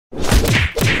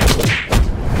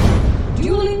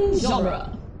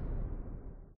genre.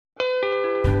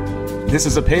 This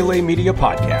is a Pele Media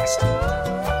podcast.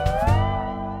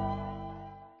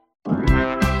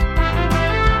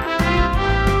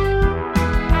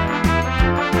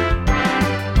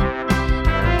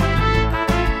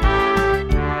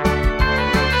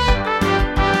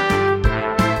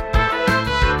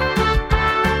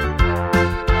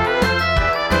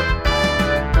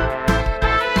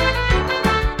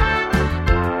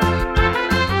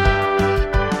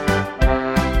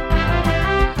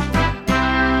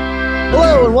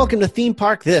 Welcome to Theme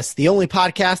Park This, the only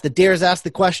podcast that dares ask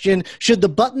the question, should the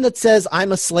button that says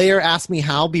I'm a Slayer, ask me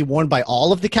how be worn by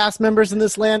all of the cast members in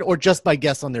this land or just by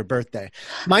guests on their birthday?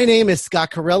 My name is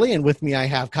Scott Corelli, and with me I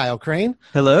have Kyle Crane.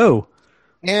 Hello.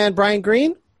 And Brian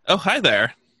Green. Oh, hi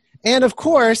there. And of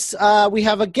course, we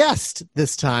have a guest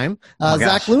this time,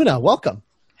 Zach Luna. Welcome.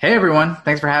 Hey, everyone.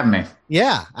 Thanks for having me.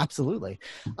 Yeah, absolutely.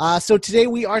 So today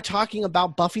we are talking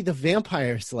about Buffy the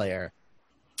Vampire Slayer.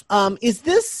 Is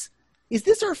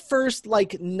this our first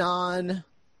like non-cartoon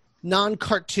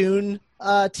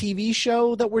TV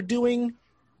show that we're doing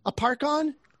a park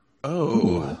on?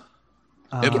 Oh,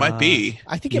 it might be.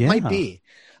 I think it might be.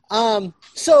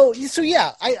 So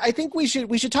yeah, I think we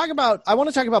should talk about. I want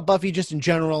to talk about Buffy just in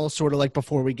general, sort of like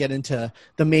before we get into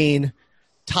the main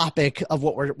topic of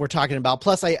what we're talking about.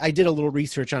 Plus, I did a little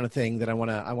research on a thing that I want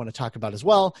to talk about as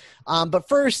well. But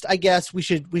first, I guess we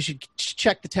should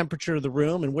check the temperature of the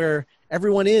room and where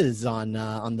everyone is on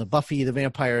the Buffy the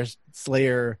Vampire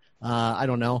Slayer. I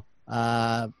don't know,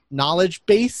 knowledge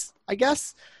base, I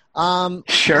guess.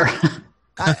 Sure.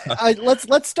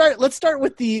 Let's start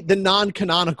with the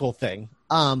non-canonical thing.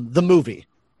 The movie.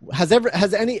 Has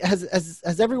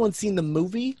everyone seen the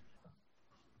movie?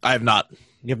 I have not.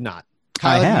 You have not.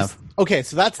 Kyle, I have. Okay,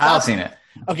 so I've seen it.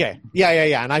 Okay, yeah,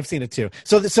 and I've seen it too.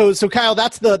 So Kyle,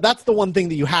 that's the one thing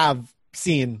that you have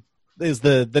seen is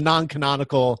the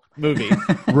non-canonical movie.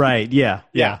 Right. Yeah.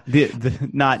 The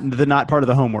not part of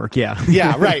the homework. Yeah.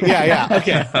 Yeah. Right. Yeah.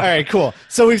 Okay. All right. Cool.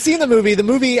 So we've seen the movie. The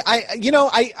movie.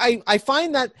 I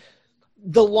find that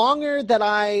the longer that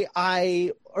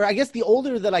or I guess the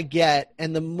older that I get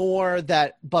and the more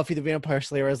that Buffy the Vampire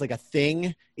Slayer is like a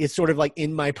thing is sort of like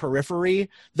in my periphery,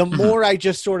 the more I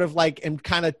just sort of like am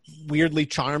kind of weirdly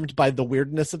charmed by the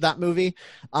weirdness of that movie.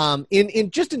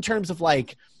 In terms of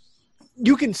like,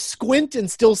 you can squint and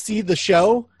still see the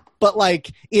show, but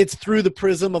like it's through the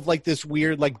prism of like this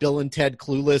weird, like Bill and Ted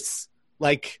Clueless,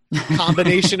 like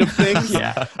combination of things.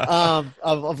 Yeah.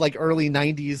 Of like early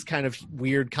 90s kind of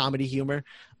weird comedy humor.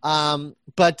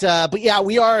 But yeah,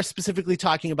 we are specifically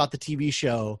talking about the TV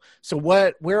show. So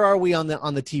where are we on the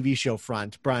TV show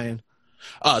front, Brian?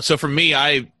 So for me,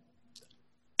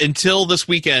 until this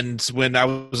weekend when I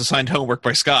was assigned homework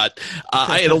by Scott,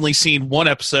 I had only seen one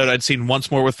episode. I'd seen Once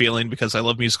More with Feeling because I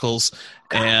love musicals,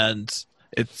 and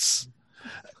it's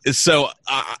so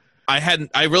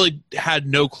I really had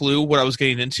no clue what I was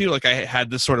getting into. Like I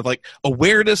had this sort of like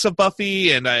awareness of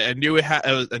Buffy, and I knew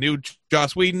I knew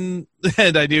Joss Whedon,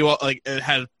 and I knew like it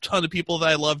had a ton of people that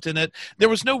I loved in it.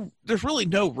 There's really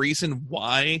no reason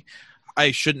why I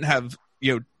shouldn't have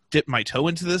dipped my toe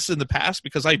into this in the past,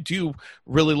 because I do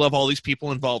really love all these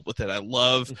people involved with it. I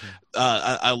love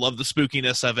I love the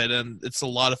spookiness of it, and it's a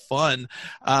lot of fun.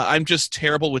 I'm just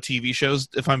terrible with TV shows,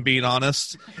 if I'm being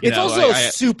honest. It's also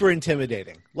super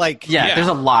intimidating. Like yeah, there's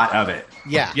a lot of it.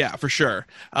 Yeah, for sure.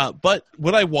 But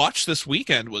what I watched this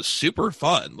weekend was super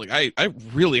fun. Like I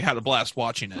really had a blast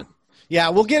watching it. Yeah,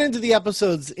 we'll get into the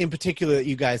episodes in particular that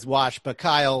you guys watched. But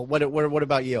Kyle, what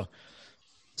about you?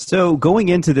 So going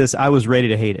into this, I was ready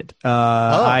to hate it.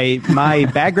 My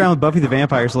background with Buffy the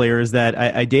Vampire Slayer is that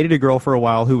I dated a girl for a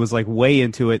while who was like way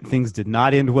into it. Things did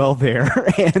not end well there.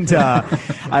 And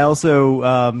I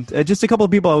also, just a couple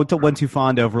of people I went too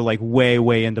fond of were like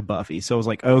way into Buffy. So I was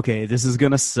like, okay, this is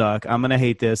going to suck. I'm going to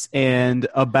hate this. And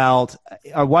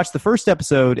I watched the first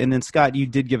episode, and then Scott, you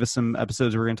did give us some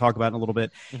episodes we're going to talk about in a little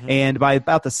bit. Mm-hmm. And by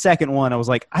about the second one, I was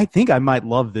like, I think I might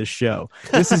love this show.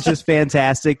 This is just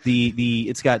fantastic.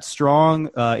 It's got strong,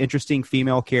 interesting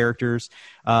female characters.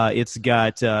 It's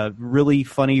got really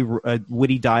funny,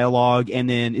 witty dialogue, and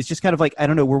then it's just kind of like, I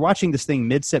don't know, we're watching this thing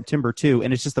mid-September too,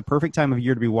 and it's just the perfect time of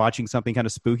year to be watching something kind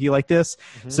of spooky like this.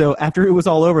 Mm-hmm. So after it was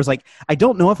all over, it's like, I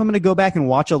don't know if I'm going to go back and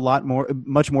watch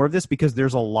much more of this, because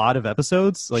there's a lot of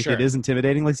episodes. Like, sure. It is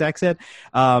intimidating, like Zach said.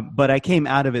 But I came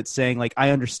out of it saying, like, I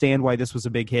understand why this was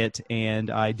a big hit, and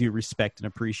I do respect and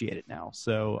appreciate it now.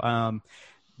 So,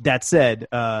 that said,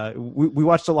 we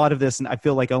watched a lot of this, and I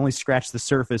feel like I only scratched the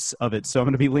surface of it. So I'm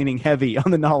going to be leaning heavy on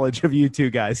the knowledge of you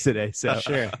two guys today. So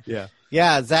sure,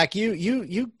 yeah. Zach,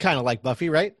 you kind of like Buffy,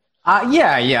 right?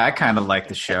 Yeah, I kind of like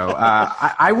the show.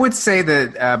 I would say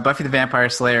that Buffy the Vampire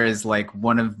Slayer is like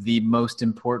one of the most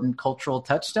important cultural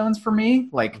touchstones for me,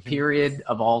 like period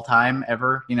of all time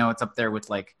ever. You know, it's up there with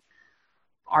like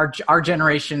our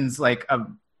generation's like a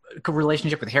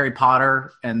relationship with Harry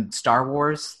Potter and Star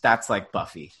Wars. That's like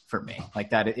Buffy for me.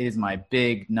 Like that is my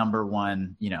big number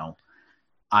one, you know,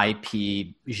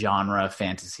 IP genre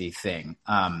fantasy thing.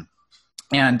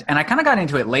 And I kind of got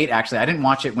into it late, actually. I didn't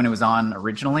watch it when it was on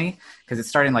originally because it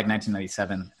started in like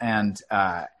 1997. And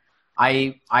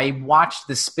I watched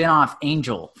the spinoff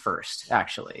Angel first,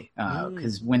 actually,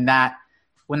 because when that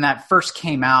first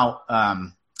came out,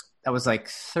 that was like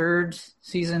third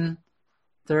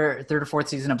or fourth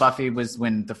season of Buffy was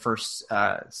when the first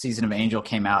season of Angel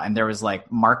came out, and there was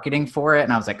like marketing for it,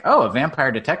 and I was like, oh, a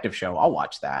vampire detective show, I'll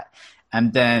watch that.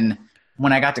 And then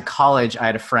when I got to college, I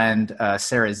had a friend,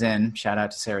 Sarah Zinn, shout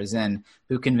out to Sarah Zinn,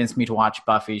 who convinced me to watch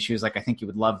Buffy. She was like, I think you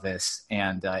would love this.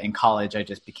 And in college, I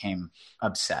just became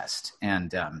obsessed.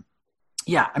 And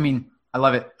yeah, I mean, I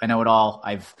love it. I know it all.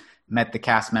 I've met the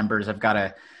cast members. I've got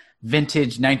a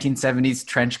vintage 1970s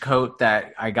trench coat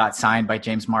that I got signed by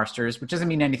James Marsters, which doesn't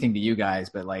mean anything to you guys,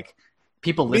 but like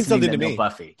people listening that know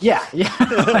Buffy. Yeah.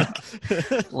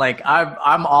 like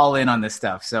I'm all in on this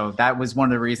stuff. So that was one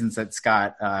of the reasons that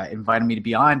Scott invited me to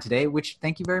be on today, which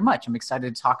thank you very much. I'm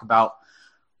excited to talk about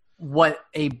what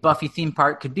a Buffy theme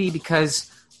park could be, because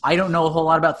I don't know a whole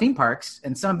lot about theme parks,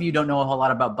 and some of you don't know a whole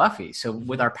lot about Buffy. So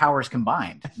with our powers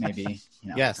combined, maybe, you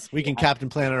know. Yes, we can Captain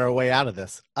Planet our way out of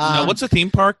this. Now, what's a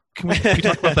theme park? Can we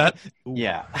talk about that?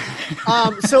 Yeah.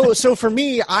 So for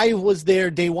me, I was there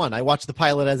day one. I watched the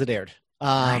pilot as it aired.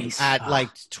 Nice. At like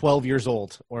 12 years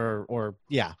old or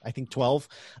yeah, I think 12.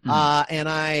 And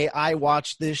I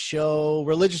watched this show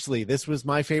religiously. This was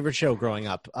my favorite show growing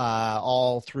up,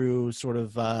 all through sort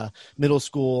of middle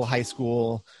school, high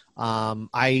school.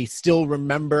 I still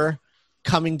remember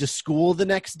coming to school the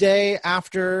next day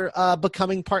after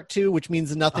Becoming Part 2, which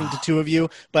means nothing to two of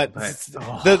you, but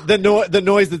the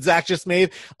noise that Zach just made,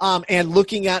 and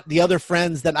looking at the other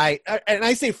friends that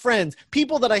I say friends,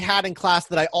 people that I had in class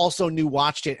that I also knew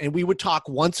watched it, and we would talk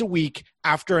once a week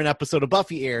after an episode of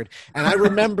Buffy aired. And I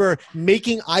remember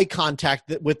making eye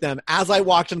contact with them as I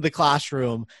walked into the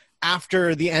classroom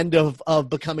after the end of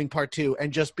Becoming Part 2,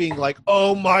 and just being like,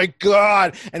 oh my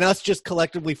God, and us just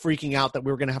collectively freaking out that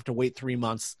we were going to have to wait 3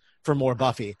 months for more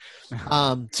Buffy.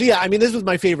 So yeah, I mean, this was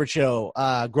my favorite show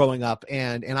growing up,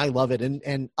 and I love it.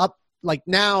 And up like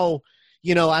now,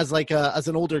 you know, as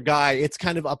an older guy, it's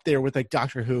kind of up there with like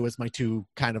Doctor Who as my two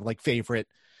kind of like favorite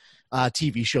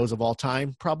TV shows of all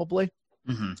time, probably.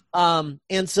 Mm-hmm.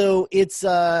 And so it's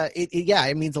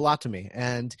it means a lot to me,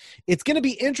 and it's going to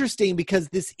be interesting because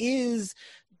this is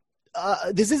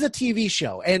a TV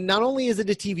show, and not only is it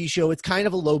a TV show, it's kind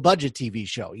of a low budget TV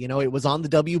show. You know, it was on the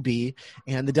WB,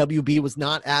 and the WB was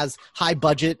not as high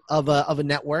budget of a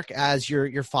network as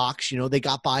your Fox. You know, they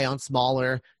got by on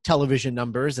smaller television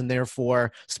numbers and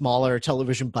therefore smaller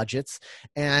television budgets,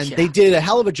 and they did a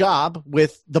hell of a job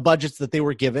with the budgets that they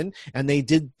were given, and they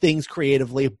did things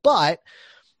creatively, but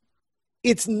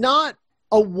it's not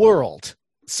a world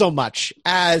so much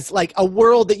as like a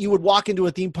world that you would walk into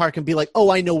a theme park and be like,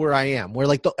 oh, I know where I am, where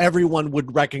like everyone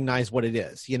would recognize what it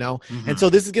is, you know? Mm-hmm. And so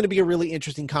this is going to be a really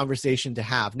interesting conversation to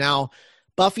have. Now,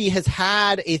 Buffy has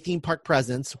had a theme park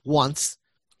presence once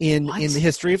in the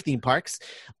history of theme parks.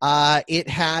 It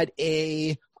had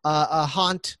a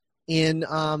haunt in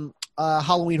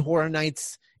Halloween Horror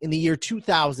Nights in the year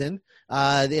 2000.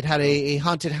 It had a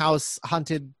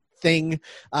haunted thing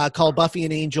called Buffy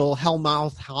and Angel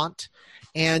Hellmouth Haunt.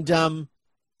 And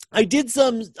I did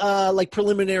some like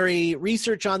preliminary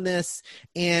research on this,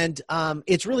 and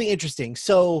it's really interesting.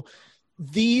 So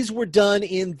these were done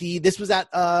this was at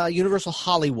Universal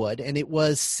Hollywood, and it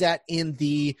was set in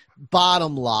the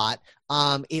bottom lot.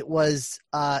 It was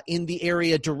in the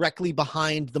area directly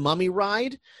behind the Mummy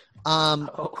ride,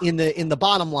 in the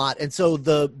bottom lot. And so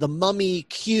the Mummy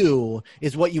queue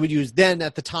is what you would use then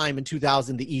at the time in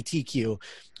 2000, the ET queue.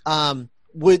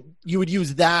 You would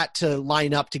use that to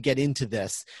line up to get into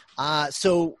this.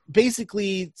 So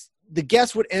basically the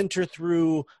guests would enter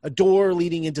through a door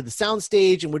leading into the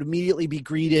soundstage and would immediately be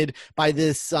greeted by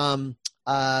this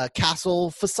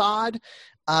castle facade.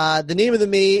 The name of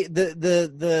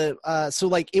so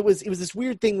like it was this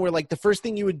weird thing where like the first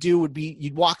thing you would do would be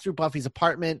you'd walk through Buffy's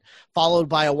apartment, followed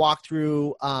by a walk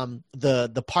through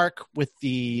the park with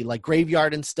the like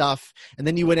graveyard and stuff, and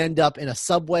then you would end up in a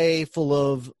subway full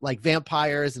of like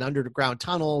vampires and underground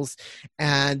tunnels,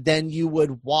 and then you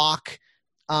would walk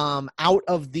out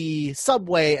of the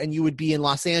subway and you would be in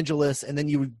Los Angeles, and then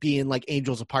you would be in like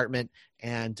Angel's apartment,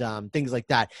 and things like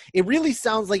that. It really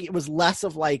sounds like it was less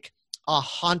of like a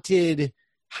haunted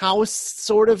house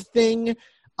sort of thing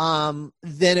than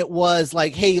it was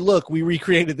like, hey, look, we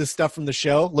recreated this stuff from the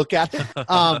show. Look at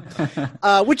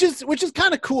it, which is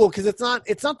kind of cool because it's not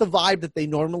the vibe that they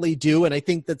normally do, and I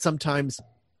think that sometimes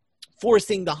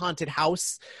forcing the haunted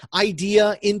house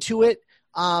idea into it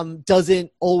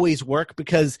doesn't always work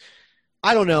because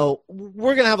I don't know.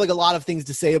 We're gonna have like a lot of things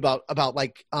to say about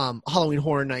like Halloween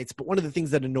Horror Nights, but one of the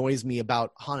things that annoys me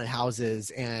about haunted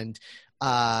houses and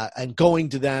going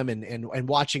to them and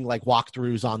watching like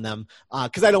walkthroughs on them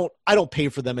because I don't pay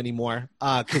for them anymore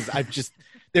because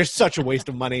they're such a waste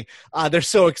of money. They're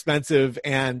so expensive,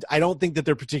 and I don't think that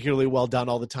they're particularly well done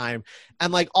all the time.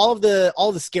 And like all the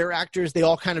scare actors, they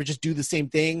all kind of just do the same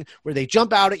thing where they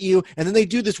jump out at you and then they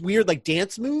do this weird like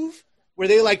dance move where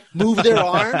they like move their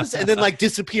arms and then like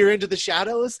disappear into the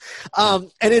shadows.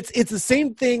 And it's the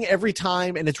same thing every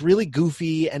time, and it's really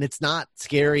goofy and it's not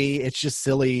scary. It's just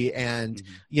silly, and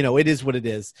it is what it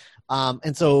is.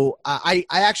 And so I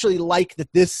actually like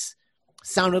that this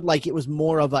sounded like it was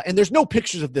more of a, and there's no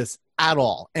pictures of this at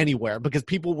all anywhere because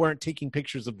people weren't taking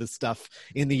pictures of this stuff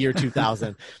in the year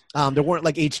 2000. There weren't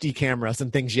like HD cameras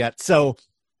and things yet. So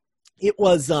it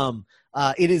was,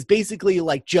 it is basically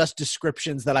like just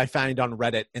descriptions that I found on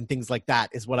Reddit and things like that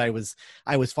is what I was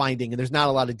finding. And there's not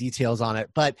a lot of details on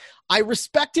it, but I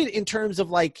respect it in terms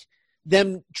of like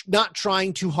them not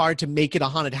trying too hard to make it a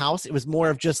haunted house. It was more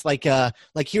of just like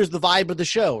here's the vibe of the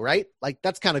show, right? Like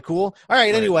that's kind of cool. All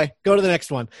right. Anyway, go to the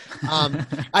next one.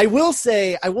 I will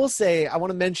say I want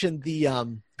to mention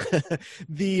the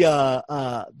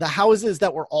the houses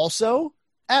that were also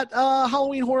at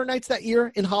Halloween Horror Nights that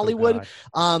year in Hollywood.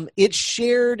 It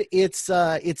shared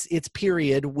its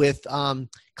period with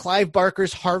Clive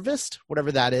Barker's Harvest,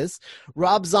 whatever that is,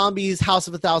 Rob Zombie's House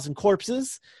of a Thousand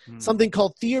Corpses, something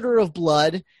called Theater of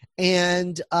Blood,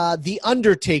 and The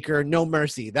Undertaker, No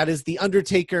Mercy. That is The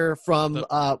Undertaker from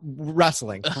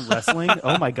wrestling. From wrestling?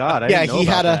 Oh my God! I didn't know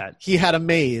about that. He had a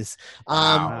maze.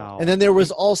 Wow. And then there was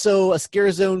also a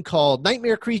scare zone called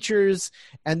Nightmare Creatures,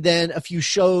 and then a few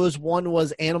shows. One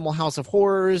was Animal House of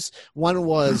Horrors, one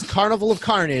was Carnival of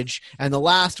Carnage, and the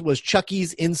last was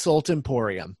Chucky's Insult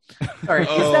Emporium. All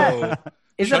right,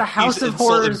 is that a House of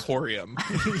Horrors? Emporium.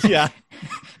 Yeah.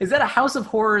 Is that a House of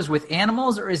Horrors with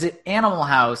animals, or is it Animal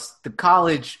House, the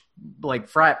college like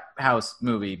frat house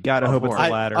movie? Gotta hope it's the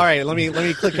latter. All right, let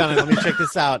me click on it. Let me check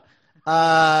this out.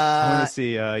 I want to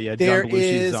see. John there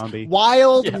Belushi's is Zombie.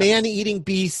 wild man-eating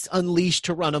beasts unleashed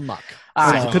to run amok.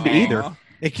 It could be either.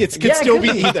 It could still be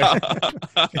either.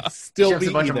 It still Shoves be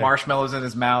a bunch either. of marshmallows in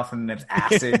his mouth, and it's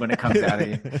acid when it comes out of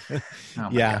you. Oh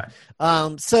my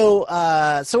God.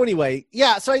 So anyway,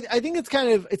 yeah. So I think it's kind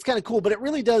of cool, but it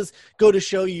really does go to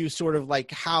show you sort of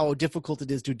like how difficult it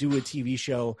is to do a TV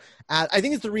show. I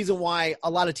think it's the reason why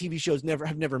a lot of TV shows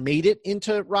have never made it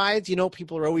into rides.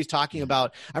 People are always talking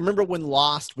about. I remember when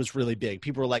Lost was really big.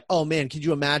 People were like, "Oh man, could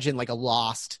you imagine like a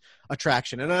Lost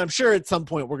attraction?" And I'm sure at some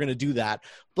point we're going to do that,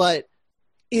 but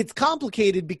it's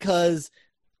complicated because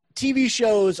TV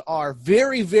shows are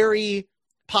very, very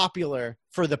popular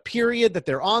for the period that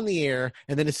they're on the air.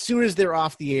 And then as soon as they're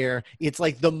off the air, it's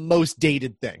like the most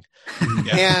dated thing.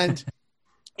 Yeah.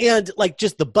 And like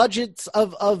just the budgets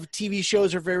of TV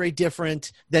shows are very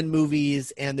different than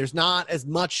movies. And there's not as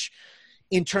much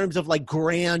in terms of like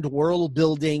grand world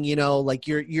building, like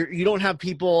you don't have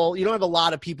a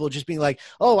lot of people just being like,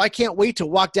 oh, I can't wait to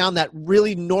walk down that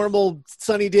really normal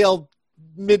Sunnydale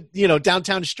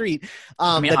downtown street.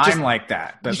 I'm like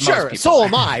that, but sure, most so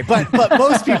am I, but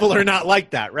most people are not like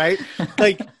that, right?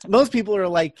 Like most people are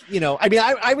like,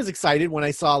 I was excited when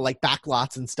I saw like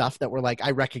backlots and stuff that were like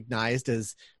I recognized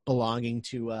as belonging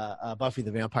to Buffy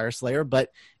the Vampire Slayer, but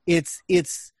it's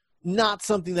not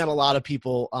something that a lot of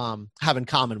people have in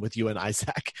common with you and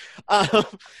Isaac.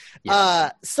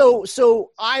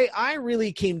 So I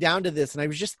really came down to this, and I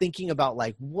was just thinking about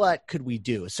like, what could we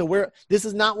do? So this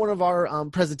is not one of our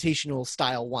presentational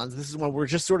style ones. This is one we're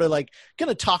just sort of like going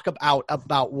to talk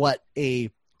about what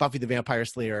a Buffy the Vampire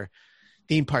Slayer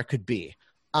theme park could be.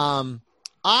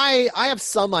 I have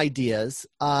some ideas.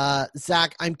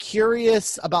 Zach, I'm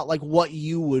curious about like what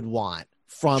you would want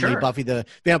from a Buffy the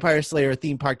Vampire Slayer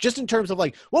theme park, just in terms of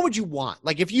like, what would you want?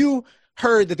 Like if you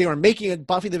heard that they were making a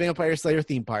Buffy the Vampire Slayer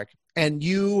theme park and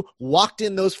you walked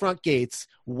in those front gates,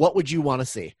 what would you want to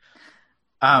see?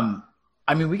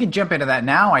 We can jump into that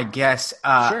now, I guess.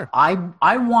 Sure.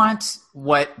 I want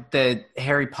what the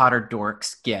Harry Potter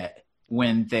dorks get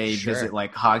when they visit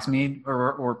like Hogsmeade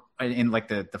or in like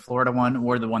the Florida one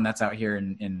or the one that's out here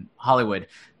in Hollywood,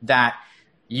 that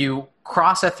you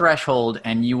cross a threshold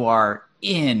and you are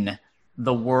in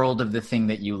the world of the thing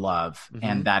that you love,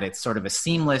 and that it's sort of a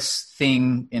seamless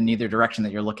thing in either direction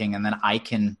that you're looking. And then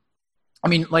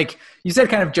like you said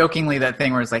kind of jokingly, that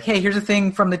thing where it's like, hey, here's a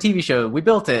thing from the TV show, we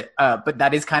built it. But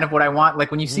that is kind of what I want.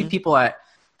 Like when you see people at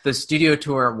the studio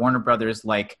tour at Warner Brothers,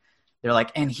 like they're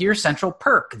like, and here's Central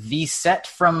Perk, the set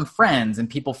from Friends, and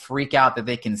people freak out that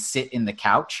they can sit in the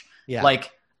couch. Yeah.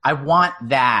 Like I want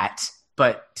that,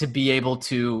 but to be able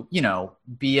to,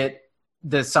 be at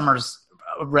the Summers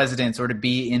residence or to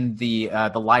be in the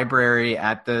library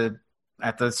at the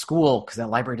school, because that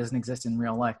library doesn't exist in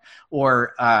real life,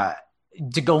 or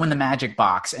to go in the Magic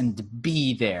Box and to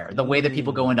be there, the way that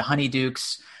people go into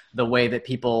Honeydukes, the way that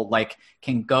people like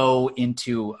can go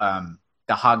into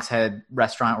the Hogshead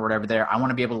restaurant or whatever there. I want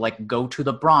to be able to like go to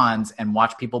the Bronze and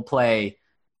watch people play,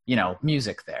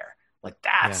 music there. Like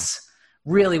that's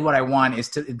really what I want, is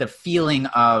the feeling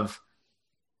of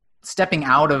stepping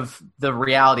out of the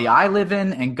reality I live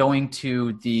in and going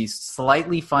to the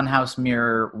slightly funhouse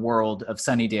mirror world of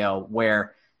Sunnydale,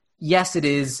 where yes, it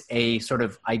is a sort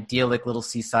of idyllic little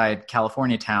seaside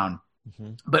California town,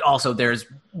 but also there's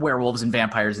werewolves and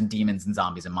vampires and demons and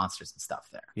zombies and monsters and stuff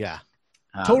there. Yeah.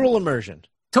 Total immersion.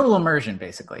 Total immersion,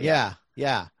 basically. Yeah.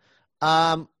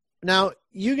 Now,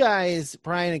 you guys,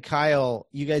 Brian and Kyle,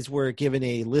 you guys were given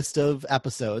a list of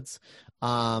episodes.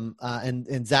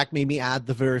 And Zach made me add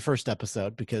the very first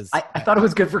episode because I thought it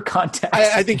was good for context.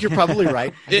 I think you're probably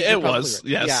right. It was,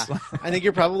 right. Yes. Yeah, I think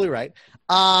you're probably right.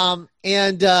 So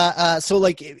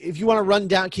like, if you want to run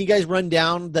down, can you guys run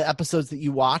down the episodes that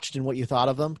you watched and what you thought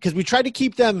of them? Because we tried to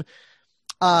keep them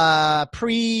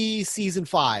pre-season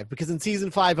 5, because in season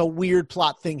 5, a weird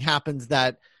plot thing happens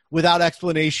that without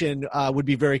explanation would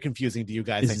be very confusing to you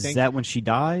guys. I think. Is that when she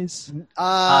dies?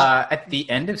 At the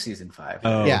end of season 5.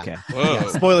 Oh, yeah. Okay. Yeah,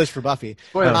 spoilers for Buffy.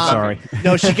 Spoilers. Sorry.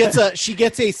 No, she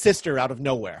gets a sister out of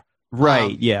nowhere.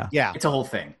 Right. Yeah. It's a whole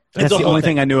thing. That's the only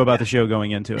thing I knew about the show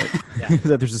going into it.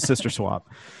 That there's a sister swap.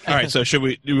 All right. So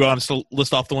do you want us to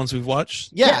list off the ones we've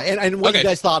watched? Yeah. And what you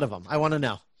guys thought of them. I want to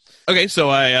know. Okay. So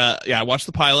I watched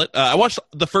the pilot. I watched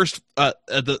the first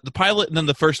the pilot, and then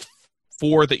the first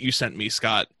 4 that you sent me,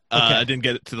 Scott. I didn't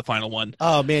get it to the final one.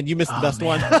 Oh man, you missed the best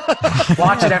one.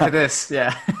 Watch it after this.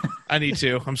 Yeah. I need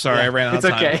to. I'm sorry. I ran out of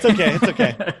time. It's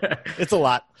okay. It's a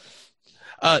lot.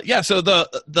 So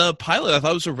the pilot, I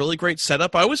thought was a really great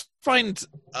setup. I always find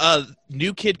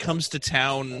New Kid Comes to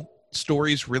Town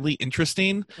stories really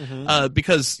interesting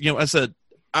because,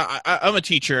 I'm a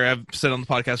teacher. I've said on the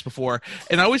podcast before,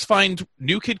 and I always find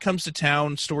New Kid Comes to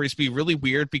Town stories be really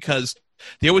weird because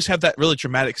they always have that really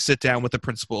dramatic sit down with the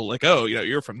principal, like, oh,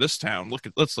 you're from this town.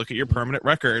 Let's look at your permanent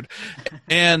record.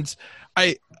 And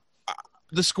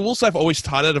the schools I've always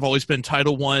taught at have always been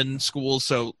Title I schools,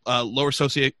 so lower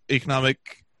socioeconomic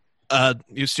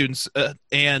students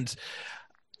and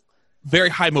very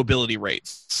high mobility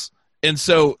rates. And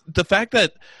so the fact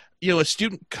that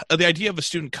the idea of a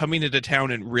student coming into town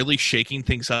and really shaking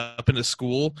things up in a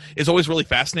school is always really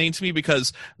fascinating to me,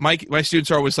 because my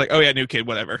students are always like, oh yeah, new kid,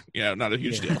 whatever, not a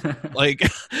huge deal. Like,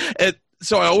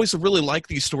 so I always really like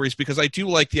these stories because I do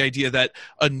like the idea that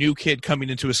a new kid coming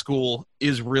into a school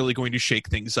is really going to shake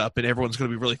things up, and everyone's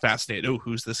going to be really fascinated. Oh,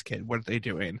 who's this kid? What are they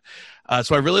doing?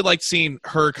 So I really liked seeing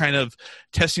her kind of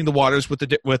testing the waters with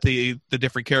the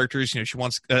different characters. She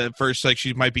wants first, like,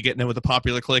 she might be getting in with a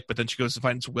popular clique, but then she goes to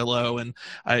find Willow, and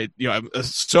I'm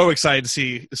so excited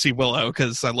to see Willow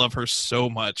because I love her so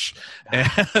much.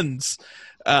 And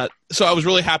so I was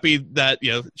really happy that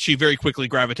she very quickly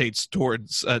gravitates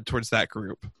towards that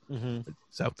group.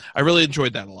 So I really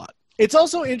enjoyed that a lot. It's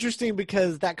also interesting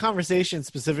because that conversation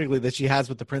specifically that she has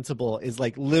with the principal is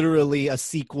like literally a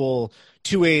sequel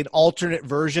to an alternate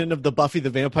version of the Buffy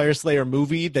the Vampire Slayer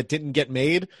movie that didn't get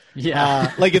made.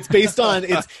 Yeah. Like it's based on,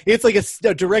 it's like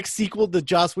a direct sequel to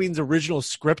Joss Whedon's original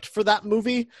script for that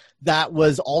movie that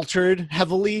was altered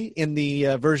heavily in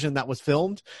the version that was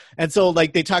filmed. And so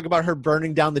like they talk about her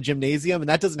burning down the gymnasium, and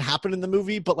that doesn't happen in the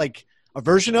movie, but like a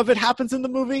version of it happens in the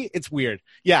movie. It's weird.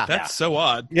 Yeah. That's so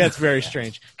odd. Yeah, it's very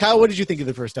strange. Kyle, what did you think of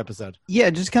the first episode? Yeah,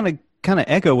 just kind of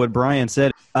echo what Brian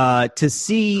said. To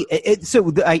see it,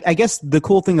 so I guess the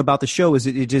cool thing about the show is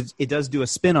it does do a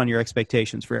spin on your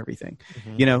expectations for everything.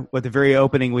 With the very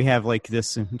opening, we have like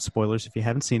this, spoilers if you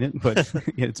haven't seen it, but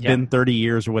it's been 30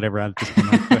 years or whatever at this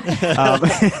point.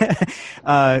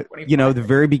 The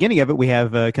very beginning of it, we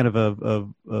have kind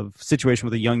of situation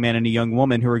with a young man and a young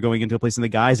woman who are going into a place, and the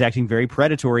guy's acting very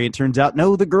predatory. It turns out,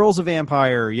 no, the girl's a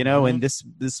vampire, and this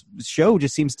show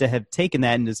just seems to have taken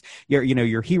that, and is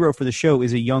your hero for the show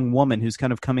is a young woman who's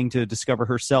kind of coming to discover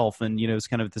herself, and is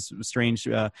kind of this strange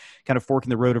kind of fork in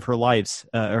the road of her life,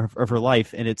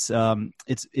 and it's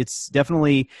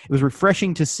definitely, it was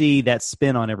refreshing to see that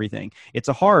spin on everything. It's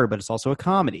a horror, but it's also a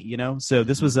comedy, so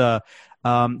this was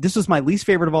this was my least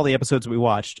favorite of all the episodes we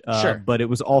watched, Sure. But it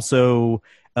was also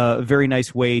a very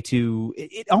nice way to.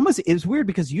 It was weird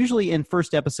because usually in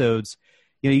first episodes,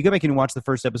 you go back and watch the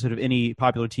first episode of any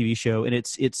popular TV show, and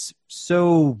it's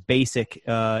so basic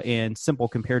and simple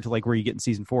compared to like where you get in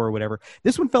season 4 or whatever.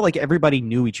 This one felt like everybody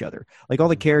knew each other. Like all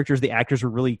the characters, the actors were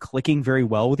really clicking very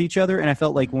well with each other, and I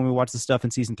felt like when we watched the stuff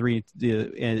in season 3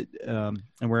 and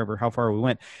wherever, how far we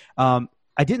went.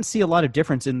 I didn't see a lot of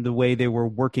difference in the way they were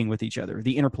working with each other,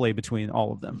 the interplay between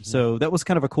all of them. Mm-hmm. So that was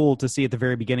kind of a cool to see at the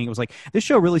very beginning. It was like this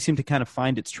show really seemed to kind of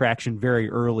find its traction very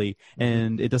early,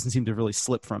 and it doesn't seem to really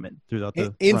slip from it throughout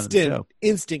the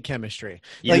instant chemistry.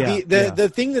 Yeah. Like the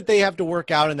thing that they have to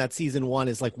work out in that season 1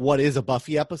 is like, what is a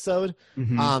Buffy episode?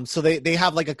 Mm-hmm. So they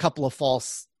have like a couple of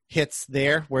false hits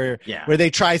there where they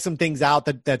try some things out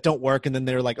that don't work, and then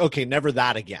they're like, okay, never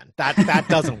that again. That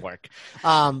doesn't work.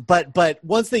 But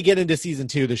once they get into season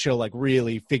 2, the show like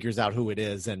really figures out who it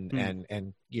is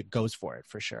and it goes for it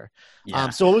for sure. Yeah.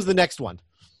 So what was the next one?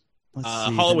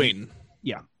 Halloween.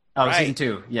 Yeah. Oh, Right. season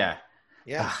 2. Yeah.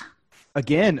 Yeah.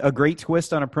 Again, a great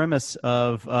twist on a premise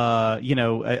of, I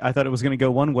thought it was going to go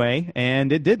one way,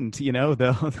 and it didn't,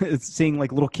 seeing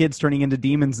like little kids turning into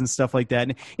demons and stuff like that.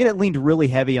 And it leaned really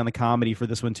heavy on the comedy for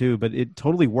this one too, but it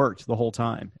totally worked the whole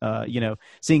time.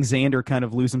 Seeing Xander kind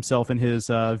of lose himself in his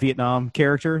Vietnam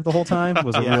character the whole time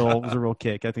was a real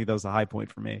kick. I think that was the high point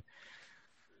for me.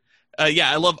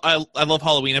 I love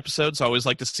Halloween episodes. I always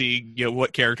like to see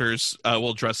what characters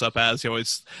will dress up as. You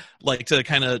always like to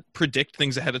kind of predict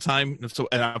things ahead of time.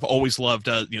 And I've always loved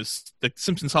the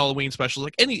Simpsons Halloween specials,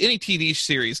 like any TV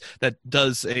series that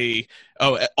does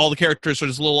all the characters are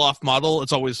just a little off model.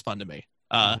 It's always fun to me,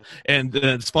 and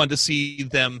it's fun to see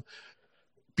them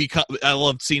become. I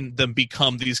love seeing them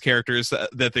become these characters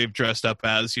that they've dressed up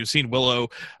as. You've seen Willow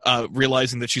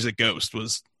realizing that she's a ghost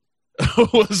was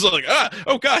like,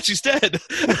 oh god, she's dead.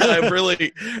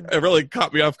 It really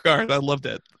caught me off guard. I loved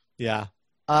it. Yeah.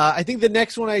 I think the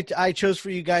next one I chose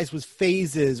for you guys was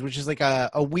Phases, which is like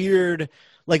a weird,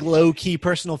 like low-key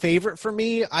personal favorite for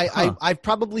me. I've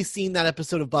probably seen that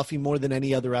episode of Buffy more than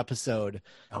any other episode.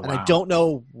 Oh, and wow. I don't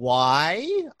know why.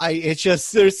 It's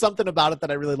just, there's something about it that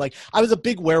I really like. I was a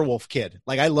big werewolf kid.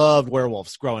 Like I loved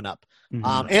werewolves growing up.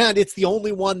 Mm-hmm. And it's the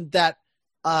only one that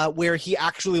where he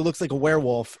actually looks like a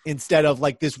werewolf instead of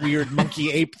like this weird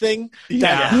monkey ape thing. They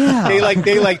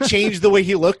change the way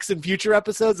he looks in future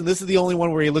episodes, and this is the only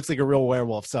one where he looks like a real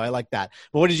werewolf. So I like that.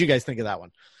 But what did you guys think of that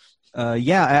one?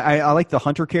 I like the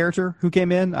Hunter character who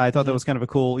came in. I thought that was kind of a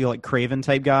cool, like Craven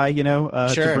type guy,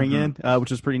 to bring in, which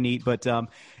was pretty neat. But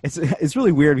it's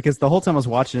really weird because the whole time I was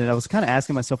watching it, I was kind of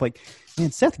asking myself, like,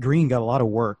 man, Seth Green got a lot of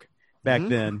work back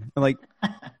then. Like,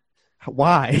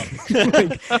 why?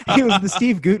 Like, he was the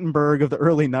Steve Guttenberg of the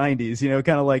early 90s,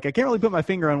 kind of like, I can't really put my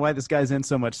finger on why this guy's in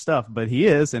so much stuff, but he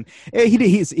is, and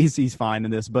he's fine in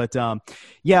this. But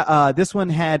this one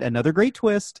had another great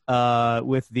twist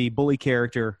with the bully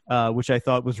character, which I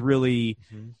thought was really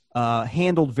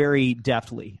handled very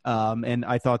deftly, and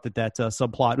I thought that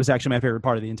subplot was actually my favorite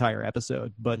part of the entire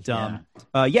episode. But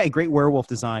great werewolf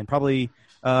design, probably.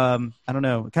 I don't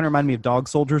know. It kind of reminded me of Dog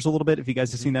Soldiers a little bit. If you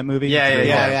guys have seen that movie,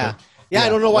 Yeah. I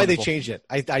don't know why wonderful. they changed it.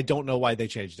 I don't know why they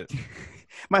changed it.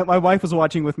 My wife was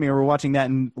watching with me, and we're watching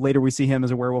that, and later we see him as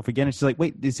a werewolf again, and she's like,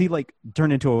 "Wait, is he like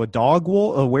turned into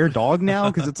a were-dog now?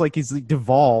 Because it's like he's like,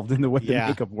 devolved in the way the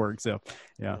makeup works." So,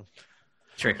 yeah,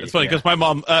 Tricky. It's funny because my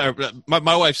mom,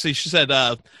 my wife, she said,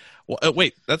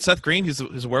 "Wait, that's Seth Green. He's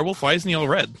a werewolf. Why isn't he all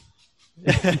red?"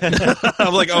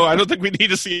 I'm like, I don't think we need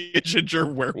to see a ginger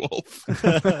werewolf.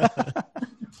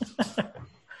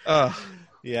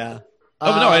 Yeah.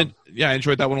 I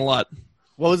enjoyed that one a lot.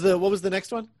 What was the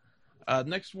next one?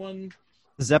 Next one,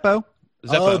 Zeppo.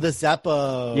 Oh, the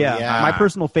Zeppo. Yeah, my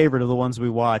personal favorite of the ones we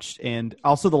watched, and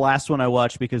also the last one I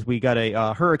watched because we got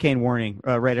a hurricane warning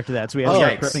right after that, so we had to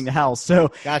start prepping the house.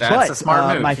 So Gotcha. That's a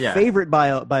smart move. My favorite by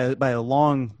a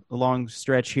long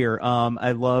stretch here.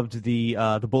 I loved the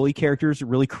bully characters. It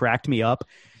really cracked me up.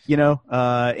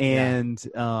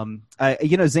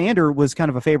 Xander was kind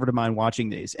of a favorite of mine watching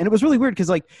these, and it was really weird because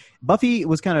like Buffy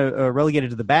was kind of relegated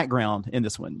to the background in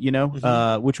this one,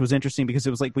 which was interesting because it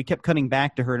was like we kept cutting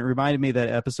back to her, and it reminded me of that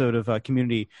episode of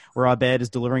Community where Abed is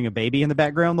delivering a baby in the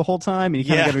background the whole time, and you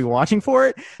kind of got to be watching for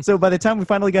it. So by the time we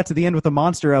finally got to the end with the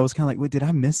monster, I was kind of like, wait, did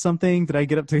I miss something? Did I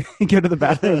get up to go to the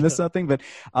bathroom and miss something? But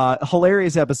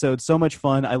hilarious episode, so much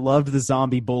fun. I loved the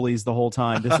zombie bullies the whole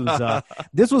time.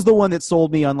 This was the one that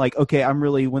sold me on like, okay, I'm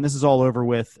really, when this is all over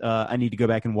with, I need to go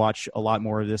back and watch a lot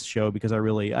more of this show because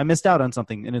I missed out on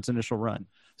something in its initial run.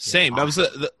 Same. I was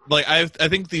I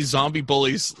think these zombie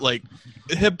bullies, like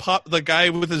the guy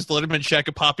with his Letterman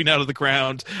jacket popping out of the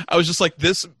ground. I was just like,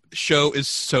 this show is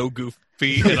so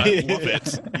goofy, and I love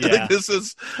it. Like, this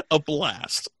is a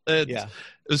blast. It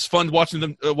was fun watching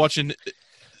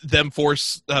them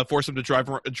force him to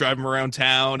drive him around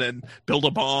town and build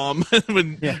a bomb.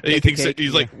 When he thinks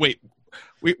he's like, wait,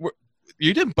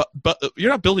 you didn't, but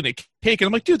you're not building a cake. And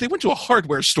I'm like, dude, they went to a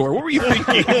hardware store. What were you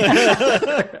thinking?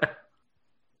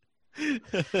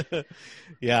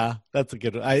 Yeah, that's a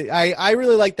good one. I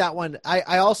really like that one.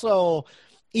 I also,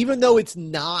 even though it's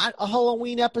not a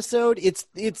Halloween episode, it's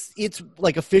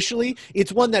like officially,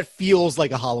 it's one that feels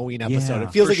like a Halloween episode.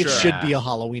 It feels like it should be a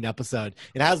Halloween episode.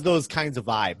 It has those kinds of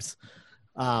vibes.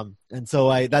 And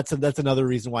so that's another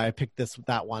reason why I picked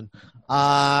that one.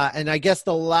 And I guess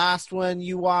the last one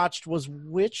you watched was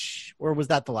which, or was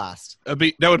that the last? That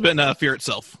would have been Fear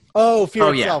Itself. Oh,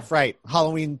 Fear Itself, right?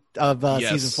 Halloween of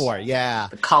season 4. Yeah,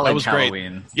 the college that was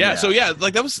Halloween. Great. Yeah, so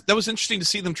like that was interesting to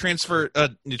see them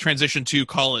transition to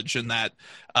college, and that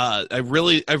I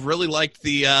really liked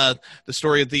the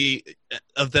story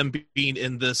of them being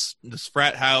in this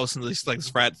frat house, and this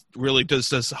frat really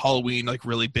does Halloween like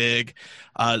really big.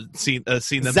 Seeing them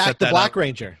Zach set the that Black up.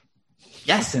 Ranger.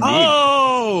 Yes, indeed.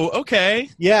 Oh, okay.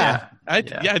 Yeah. I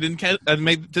didn't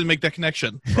make that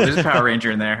connection. Well, there's a Power Ranger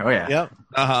in there. Oh yeah.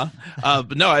 Yep.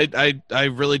 But no, I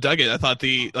really dug it. I thought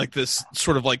this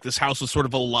house was sort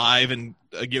of alive and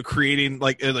creating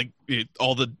like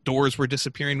all the doors were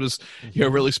disappearing was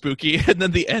really spooky, and then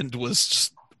the end was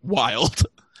just wild.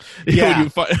 Yeah. When you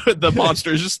find the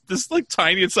monster is just this like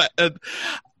tiny inside.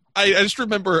 I just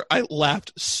remember I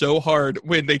laughed so hard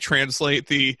when they translate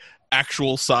the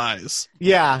actual size.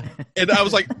 Yeah. And I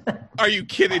was like, are you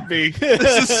kidding me?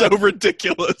 This is so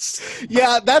ridiculous.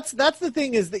 Yeah, that's the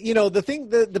thing is that,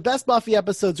 the best Buffy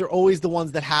episodes are always the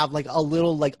ones that have like a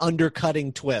little like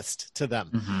undercutting twist to them.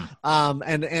 Mm-hmm.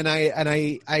 And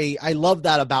I love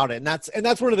that about it. And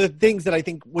that's one of the things that I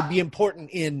think would be important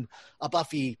in a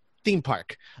Buffy theme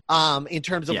park, in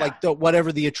terms of like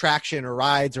whatever the attraction or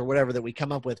rides or whatever that we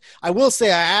come up with. I will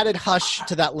say I added Hush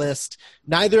to that list.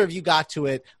 Neither of you got to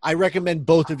it. I recommend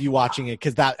both of you watching it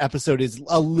because that episode is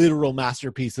a literal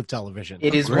masterpiece of television.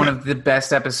 It is one of the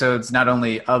best episodes, not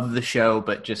only of the show,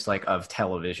 but just like of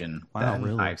television that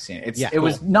I've seen. It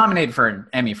was nominated for an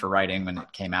Emmy for writing when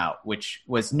it came out, which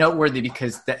was noteworthy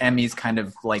because the Emmys kind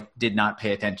of like did not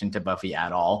pay attention to Buffy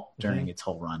at all during its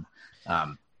whole run.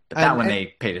 But that one they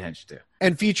paid attention to,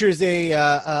 and features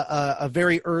a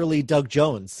very early Doug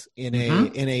Jones in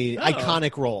a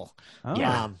iconic role. Oh.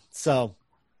 Yeah. So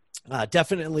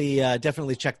definitely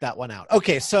check that one out.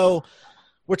 Okay, so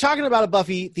we're talking about a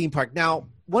Buffy theme park now.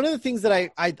 One of the things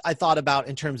that I thought about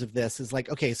in terms of this is like,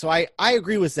 okay, so I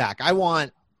agree with Zach. I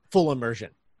want full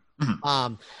immersion.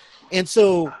 Mm-hmm. And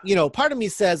so part of me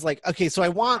says like, okay, so I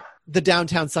want the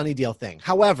downtown Sunnydale thing.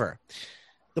 However,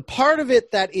 the part of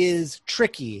it that is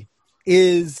tricky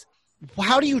is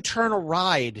how do you turn a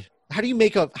ride? How do you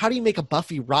make a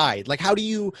Buffy ride? Like, how do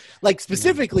you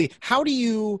specifically, how do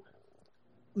you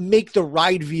make the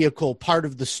ride vehicle part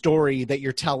of the story that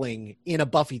you're telling in a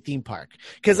Buffy theme park?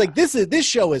 Because this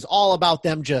show is all about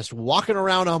them just walking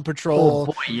around on patrol. Oh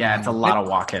boy, yeah, it's a lot of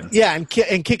walking. Yeah, and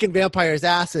kicking vampires'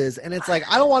 asses. And it's like,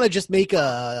 I don't want to just make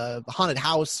a haunted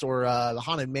house or a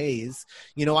haunted maze.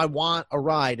 I want a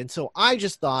ride. And so I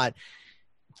just thought,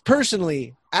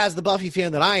 personally, as the Buffy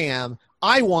fan that I am,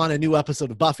 I want a new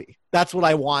episode of Buffy. That's what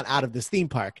I want out of this theme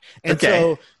park. And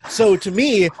so to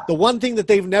me, the one thing that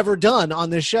they've never done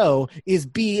on this show is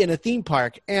be in a theme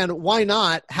park. And why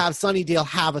not have Sunnydale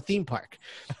have a theme park?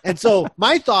 And so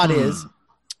my thought is,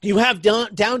 you have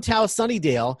downtown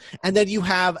Sunnydale, and then you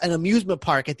have an amusement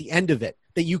park at the end of it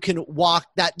that you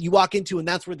walk into, and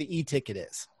that's where the e-ticket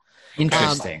is.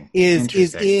 Interesting. Is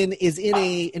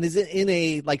in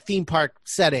a like theme park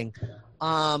setting.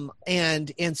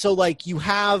 And so like you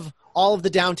have all of the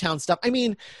downtown stuff. I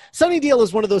mean, Sunnydale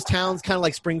is one of those towns kind of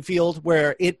like Springfield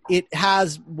where it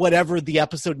has whatever the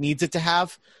episode needs it to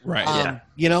have. Right.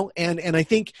 And I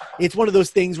think it's one of those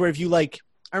things where if you like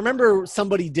I remember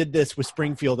somebody did this with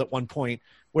Springfield at one point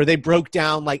where they broke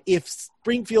down, like, if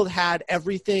Springfield had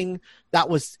everything that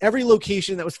was every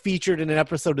location that was featured in an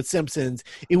episode of Simpsons,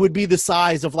 it would be the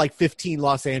size of like 15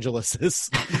 Los Angeleses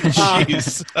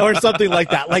or something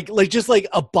like that. Like just like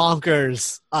a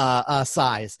bonkers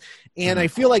size. And I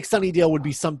feel like Sunnydale would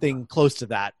be something close to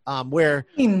that, where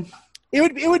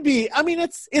it would be, I mean,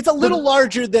 it's a little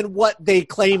larger than what they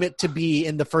claim it to be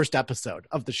in the first episode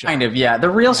of the show. Kind of, yeah. The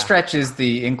real stretch is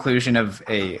the inclusion of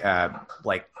a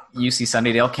like UC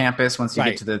Sunnydale campus once you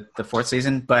get to the fourth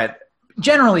season. But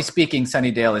generally speaking,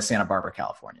 Sunnydale is Santa Barbara,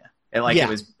 California.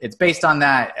 It's based on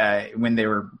that. When they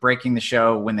were breaking the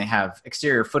show, when they have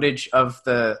exterior footage of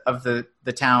the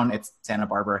town, it's Santa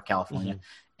Barbara, California,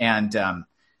 and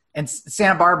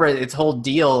Santa Barbara, its whole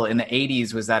deal in the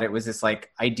 80s was that it was this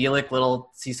like idyllic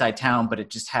little seaside town, but it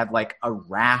just had like a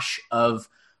rash of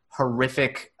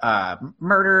horrific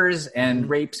murders and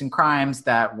rapes and crimes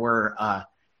that were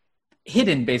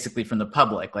hidden basically from the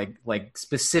public, like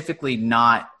specifically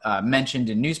not mentioned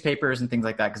in newspapers and things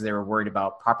like that because they were worried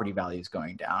about property values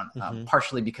going down,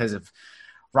 partially because of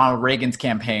Ronald Reagan's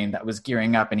campaign that was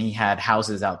gearing up and he had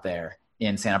houses out there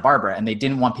in Santa Barbara, and they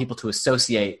didn't want people to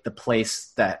associate the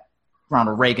place that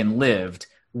Ronald Reagan lived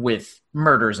with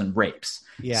murders and rapes.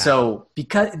 Yeah. So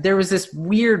because there was this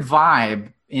weird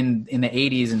vibe in the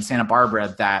 80s in Santa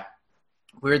Barbara that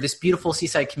we're this beautiful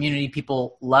seaside community,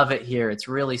 people love it here, it's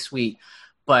really sweet,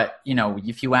 but you know,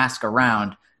 if you ask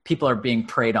around, people are being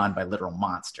preyed on by literal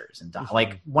monsters. And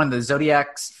like one of the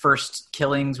Zodiac's first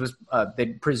killings was they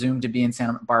presumed to be in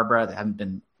Santa Barbara. They haven't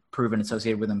been proven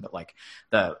associated with them, but like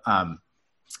the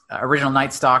original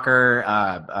Night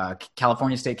Stalker,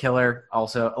 California State Killer,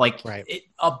 also like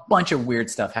a bunch of weird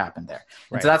stuff happened there.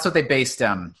 And so that's what they based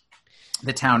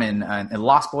the town in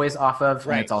Lost Boys off of,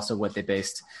 and it's also what they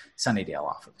based Sunnydale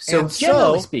off of. So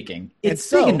generally speaking, it's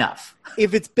big enough.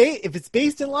 If it's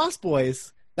based in Lost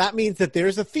Boys, that means that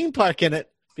there's a theme park in it.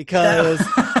 Because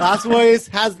Lost Boys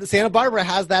Santa Barbara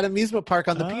has that amusement park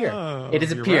on the pier. It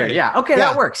is a pier, yeah. Okay,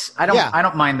 that works. I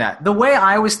don't mind that. The way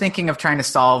I was thinking of trying to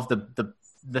solve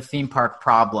the theme park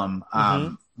problem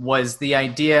was the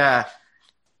idea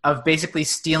of basically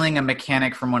stealing a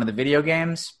mechanic from one of the video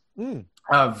games. In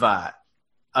one of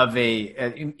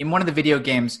the video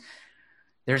games,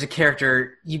 there's a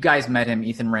character, you guys met him,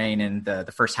 Ethan Rayne, in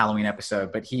the first Halloween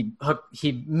episode, but he's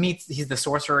the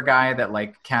sorcerer guy that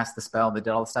like cast the spell, that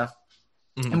did all the stuff.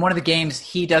 In one of the games,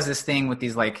 he does this thing with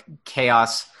these like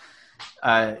chaos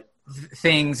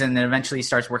things, and then eventually he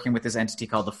starts working with this entity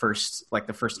called the first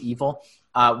evil,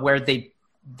 where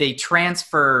they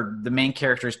transfer the main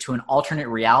characters to an alternate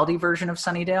reality version of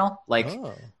Sunnydale,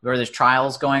 where there's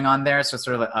trials going on there. So it's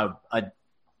sort of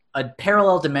a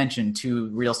parallel dimension to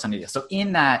real Sunnydale. So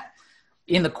in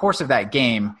the course of that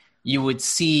game, you would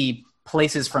see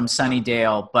places from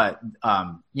Sunnydale, but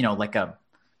like a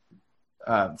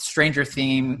Stranger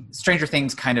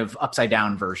Things kind of upside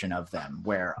down version of them,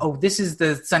 where this is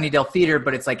the Sunnydale Theater,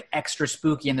 but it's like extra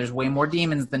spooky and there's way more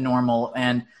demons than normal,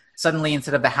 and suddenly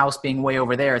instead of the house being way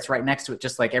over there, it's right next to it,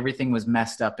 just like everything was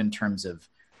messed up in terms of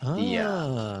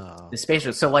the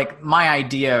space. So like my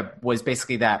idea was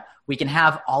basically that we can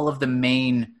have all of the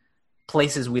main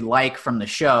places we like from the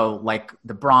show, like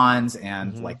the Bronze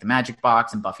and like the Magic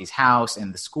Box and Buffy's house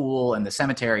and the school and the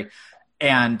cemetery,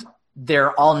 and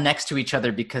they're all next to each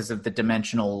other because of the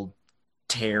dimensional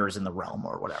tears in the realm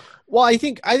or whatever. Well, I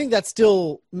think that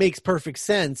still makes perfect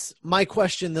sense. My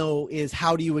question though is,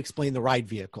 how do you explain the ride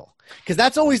vehicle? Because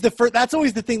that's always the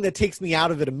thing that takes me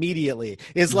out of it immediately.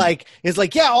 Is like,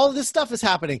 yeah, all of this stuff is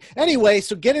happening anyway.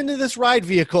 So get into this ride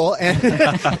vehicle, and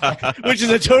which is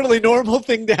a totally normal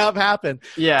thing to have happen.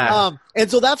 Yeah.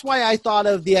 And so that's why I thought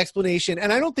of the explanation,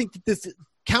 and I don't think that this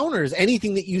counters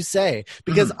anything that you say,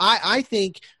 because I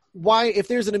think, why, if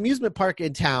there's an amusement park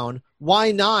in town,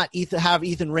 why not have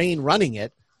Ethan Rayne running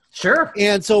it? Sure.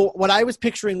 And so what I was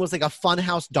picturing was like a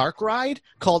Funhouse dark ride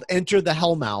called Enter the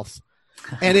Hellmouth.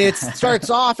 And it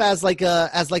starts off as like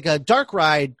a dark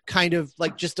ride, kind of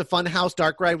like just a Funhouse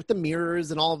dark ride with the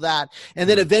mirrors and all of that. And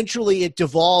then eventually it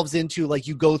devolves into like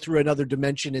you go through another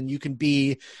dimension and you can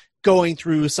be going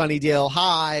through Sunnydale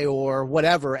High or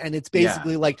whatever. And it's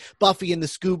basically like Buffy and the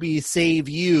Scooby save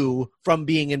you from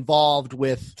being involved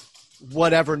with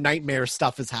whatever nightmare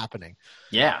stuff is happening.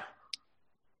 Yeah.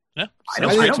 Yeah. I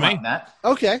don't mind that.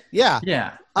 Okay. Yeah.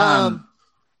 Yeah.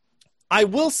 I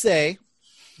will say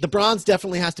the Bronze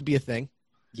definitely has to be a thing.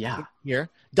 Yeah. here.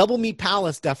 Double Meat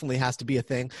Palace definitely has to be a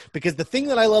thing, because the thing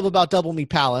that I love about Double Meat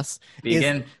Palace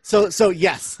Vegan. is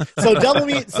yes. So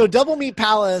Double Meat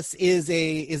Palace is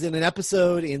in an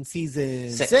episode in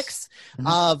season 6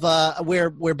 of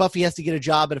where Buffy has to get a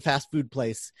job at a fast food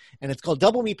place, and it's called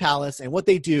Double Meat Palace. And what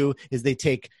they do is they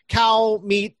take cow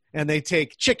meat and they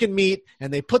take chicken meat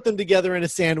and they put them together in a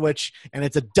sandwich, and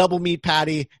it's a double meat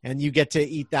patty, and you get to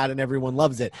eat that and everyone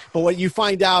loves it. But what you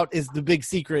find out is the big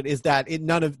secret is that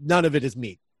none of it is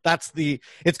meat.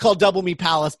 It's called Double Meat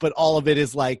Palace, but all of it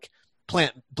is like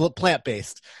plant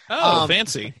based. Oh,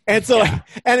 fancy. And so,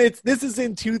 this is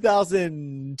in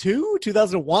 2002,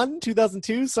 2001,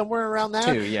 2002, somewhere around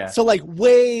there. So like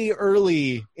way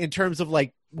early in terms of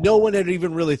like, no one had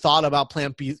even really thought about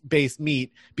plant-based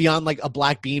meat beyond like a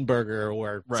black bean burger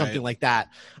or something like that.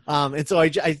 And so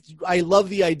I love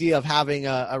the idea of having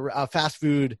a fast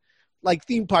food like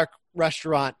theme park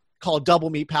restaurant called Double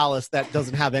Meat Palace that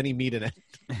doesn't have any meat in it.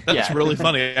 That's really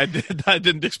funny. I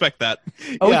didn't expect that.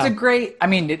 Oh, it's a great. I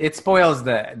mean, it spoils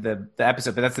the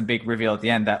episode, but that's the big reveal at the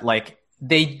end that like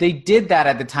they did that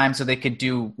at the time so they could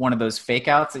do one of those fake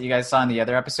outs that you guys saw in the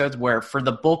other episodes, where for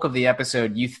the bulk of the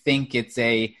episode you think it's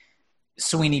a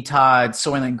Sweeney Todd,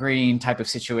 Soylent Green type of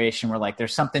situation where like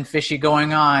there's something fishy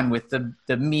going on with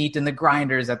the meat and the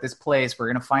grinders at this place. We're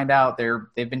gonna find out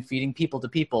they've been feeding people to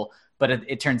people, but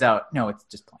it turns out no, it's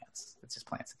just plants. It's just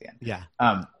plants at the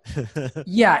end.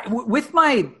 Yeah. With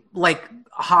my like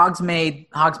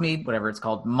Hogsmeade, whatever it's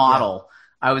called, model,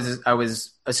 I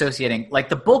was associating like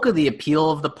the bulk of the appeal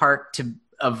of the park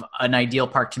of an ideal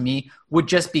park to me would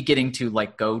just be getting to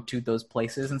like go to those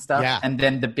places and stuff. Yeah. And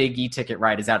then the big e-ticket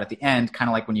ride is out at the end, kind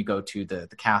of like when you go to the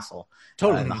castle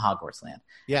in the Hogwarts land.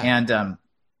 Yeah. And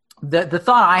the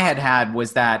thought I had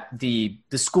was that the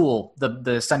school, the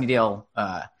Sunnydale,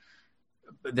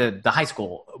 the high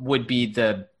school would be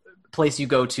the place you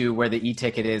go to where the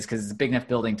e-ticket is, because it's a big enough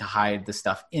building to hide the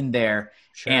stuff in there.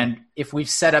 Sure. And if we've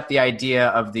set up the idea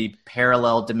of the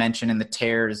parallel dimension and the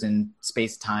tears in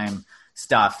space-time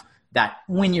stuff, that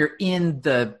when you're in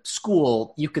the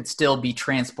school, you could still be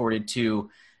transported to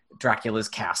Dracula's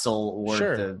castle or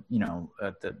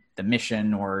the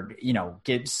mission, or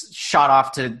get shot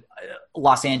off to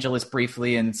Los Angeles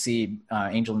briefly and see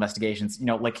Angel Investigations.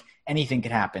 Like anything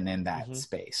could happen in that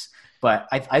space. But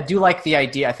I do like the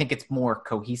idea. I think it's more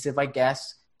cohesive, I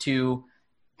guess, to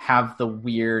have the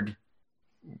weird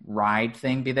ride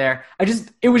thing be there.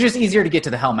 It was just easier to get to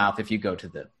the Hellmouth if you go to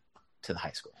the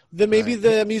high school. Then maybe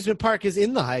the amusement park is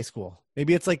in the high school.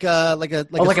 Maybe it's like a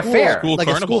fair,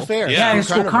 a school fair. Yeah, a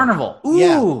school carnival.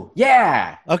 Ooh,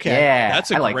 yeah. Okay, yeah,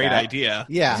 that's a great idea.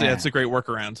 Yeah, that's a great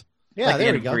workaround. Yeah,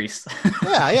 there we go.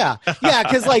 yeah.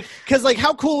 Because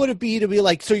how cool would it be to be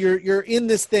like, so you're in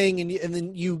this thing and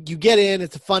then you get in,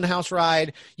 it's a fun house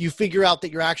ride. You figure out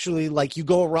that you're actually like, you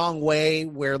go a wrong way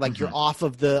where like you're off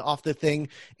the thing,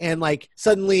 and like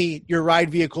suddenly your ride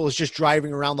vehicle is just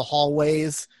driving around the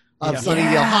hallways of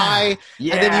Sunnydale High,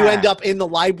 and then you end up in the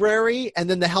library, and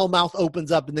then the Hellmouth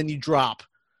opens up, and then you drop.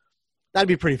 That'd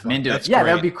be pretty fun.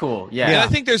 That would be cool. Yeah. And I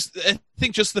think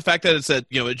just the fact that it's a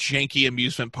janky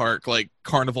amusement park like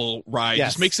carnival ride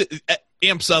just makes it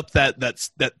amps up that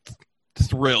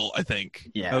thrill. I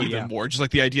think even more. Just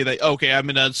like the idea that I'm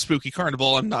in a spooky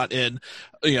carnival. I'm not in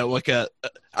like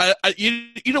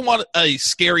you don't want a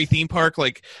scary theme park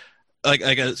like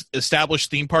a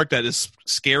established theme park that is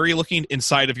scary looking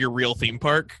inside of your real theme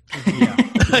park.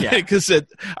 Because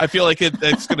I feel like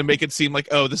it's going to make it seem like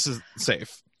this is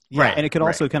safe. Right. And it could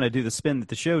also kind of do the spin that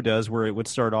the show does, where it would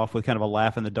start off with kind of a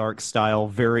laugh in the dark style,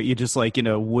 you just like,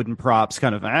 wooden props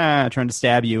kind of trying to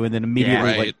stab you, and then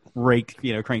immediately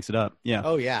cranks it up. Yeah.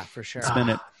 Oh yeah, for sure. Spin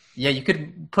it. Yeah, you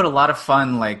could put a lot of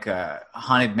fun like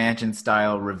Haunted Mansion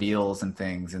style reveals and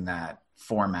things in that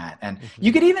format. And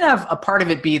you could even have a part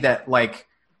of it be that like,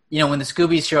 when the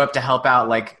Scoobies show up to help out,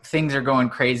 like things are going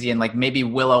crazy, and like maybe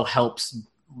Willow helps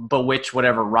bewitch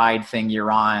whatever ride thing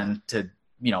you're on to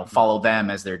follow them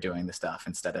as they're doing the stuff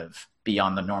instead of be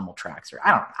on the normal tracks. Or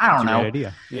I don't know. Great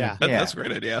idea. Yeah. That's a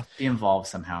great idea. Be involved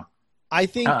somehow. I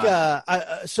think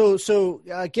so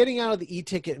getting out of the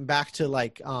e-ticket and back to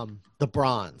like the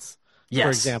bronze, for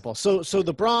example. So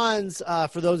the bronze,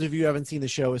 for those of you who haven't seen the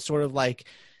show, is sort of like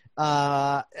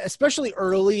especially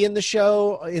early in the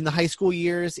show, in the high school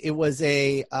years, it was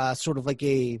a sort of like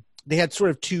they had sort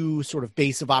of two sort of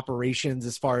base of operations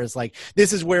as far as like,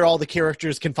 this is where all the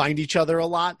characters can find each other a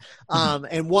lot.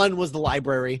 And one was the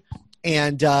library.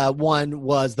 and one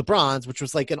was the Bronze, which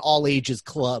was like an all ages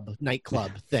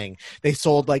nightclub thing. They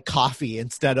sold like coffee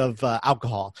instead of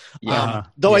alcohol.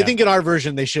 Though I think in our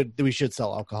version we should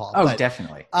sell alcohol. Oh,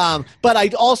 definitely. But I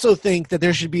also think that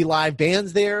there should be live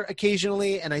bands there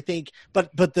occasionally, and I think,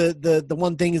 but the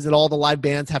one thing is that all the live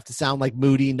bands have to sound like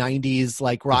moody '90s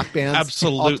like rock bands.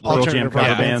 Absolutely, alternative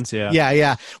rock bands.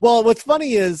 Yeah. Well, what's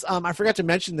funny is I forgot to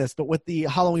mention this, but with the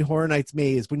Halloween Horror Nights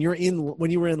maze, when you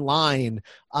were in line,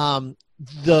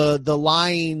 the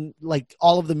line, like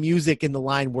all of the music in the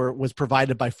line was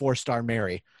provided by 4-Star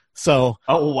Mary. So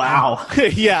oh wow.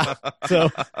 Yeah, so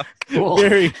cool.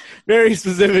 very very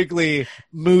specifically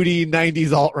moody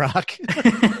 90s alt rock.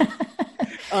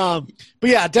 But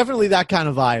yeah, definitely that kind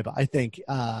of vibe, I think,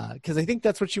 because I think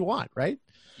that's what you want, right?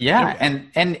 Yeah,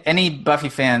 and any Buffy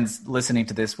fans listening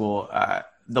to this will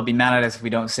they'll be mad at us if we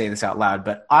don't say this out loud,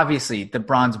 but obviously the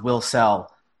Bronze will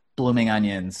sell blooming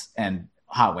onions and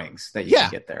hot wings that you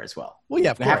can get there as well. Well,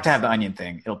 yeah, of we course. have to have the onion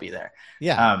thing; it'll be there.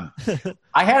 Yeah.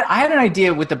 I had an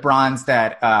idea with the Bronze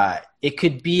that it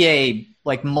could be a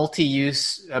like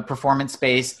multi-use performance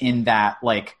space in that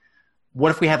like. What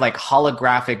if we had like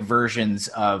holographic versions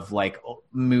of like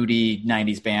moody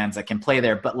 90s bands that can play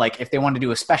there? But like if they want to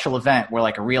do a special event where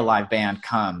like a real live band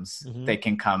comes, they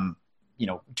can come,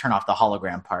 turn off the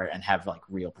hologram part and have like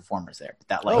real performers there. But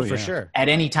that like, for sure. At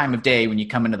any time of day when you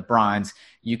come into the Bronze,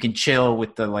 you can chill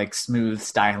with the like smooth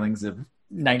stylings of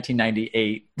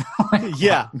 1998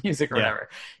 music or whatever.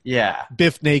 Yeah.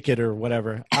 Biff Naked or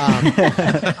whatever.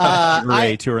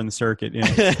 Ray touring the circuit.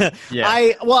 Yeah.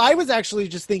 I was actually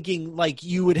just thinking like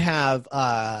you would have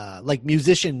like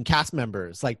musician cast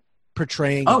members like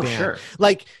portraying the band. Sure.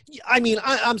 Like, I mean,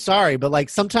 I'm sorry, but like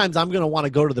sometimes I'm going to want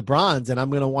to go to the Bronze and I'm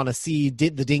going to want to see the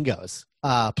Dingoes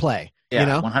play.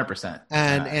 Yeah, 100%.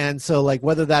 And so like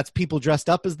whether that's people dressed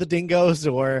up as the Dingoes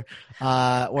or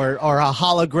a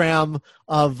hologram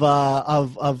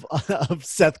of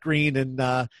Seth Green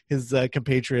and his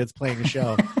compatriots playing a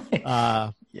show.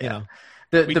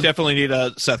 We definitely need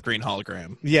a Seth Green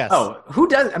hologram. Yes. Oh, who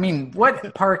does? I mean,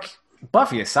 what park?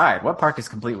 Buffy aside, what park is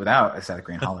complete without a Seth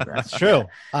Green hologram? That's true.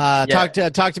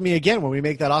 Talk to me again when we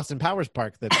make that Austin Powers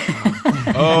park. That.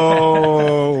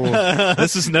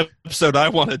 This is an episode I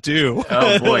want to do.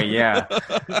 Oh boy, yeah,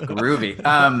 groovy.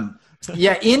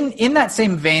 In that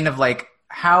same vein of like,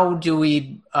 how do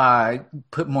we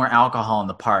put more alcohol in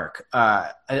the park?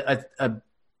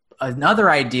 Another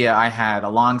idea I had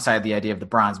alongside the idea of the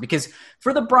Bronze, because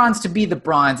for the Bronze to be the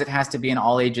Bronze, it has to be an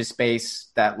all ages space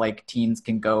that like teens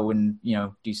can go and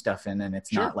do stuff in, and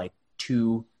it's not like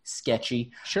too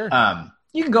sketchy. Sure.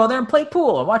 You can go there and play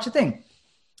pool and watch a thing.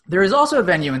 There is also a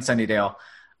venue in Sunnydale,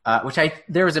 which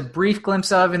there was a brief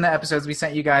glimpse of in the episodes we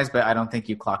sent you guys, but I don't think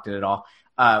you clocked it at all.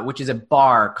 Which is a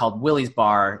bar called Willie's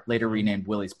Bar, later renamed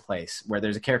Willie's Place, where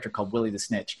there's a character called Willie the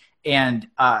Snitch. And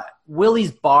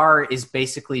Willie's Bar is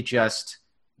basically just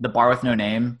the bar with no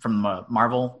name from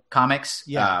Marvel Comics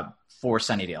for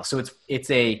Sunnydale. So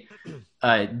it's a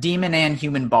demon and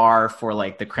human bar for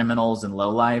like the criminals and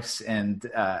lowlifes and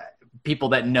people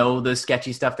that know the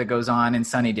sketchy stuff that goes on in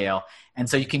Sunnydale. And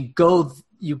so you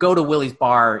go to Willie's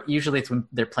Bar. Usually it's when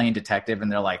they're playing detective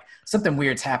and they're like, something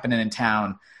weird's happening in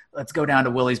town. Let's go down to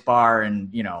Willie's Bar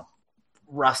and,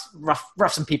 rough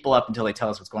some people up until they tell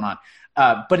us what's going on.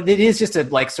 But it is just a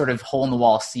like sort of hole in the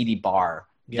wall seedy bar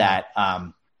that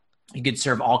you could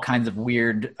serve all kinds of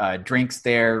weird drinks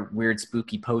there, weird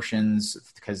spooky potions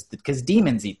because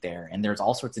demons eat there. And there's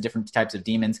all sorts of different types of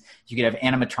demons. You could have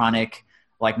animatronic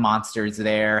like monsters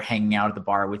there hanging out at the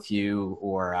bar with you,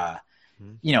 or,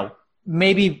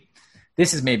 maybe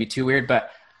this is maybe too weird,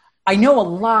 but I know a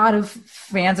lot of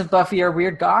fans of Buffy are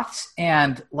weird goths,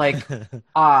 and like,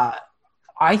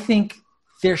 I think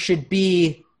there should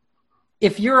be,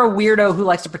 if you're a weirdo who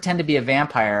likes to pretend to be a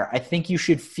vampire, I think you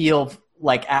should feel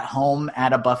like at home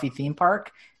at a Buffy theme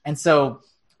park. And so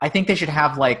I think they should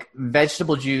have like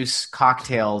vegetable juice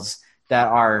cocktails that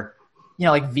are,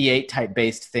 like V8 type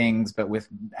based things, but with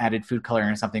added food coloring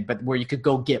or something, but where you could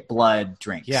go get blood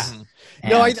drinks. Yeah.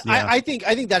 And, I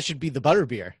think that should be the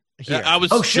butterbeer. Here. I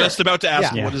was just about to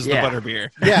ask, what is the butterbeer?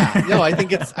 Yeah, no, I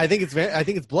think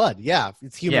it's blood. Yeah,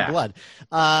 it's human blood.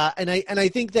 And I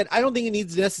think that I don't think it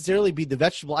needs to necessarily be the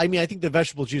vegetable. I mean, I think the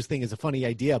vegetable juice thing is a funny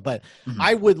idea, but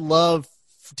I would love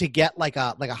to get like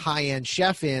a high end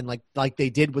chef in, like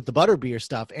they did with the butterbeer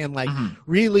stuff, and like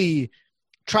really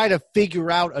try to figure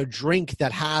out a drink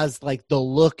that has like the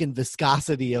look and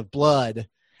viscosity of blood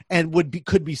and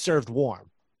could be served warm.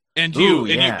 And Ooh,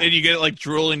 you get like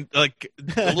drooling, like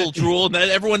a little drool, and then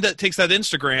everyone that takes that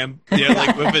Instagram,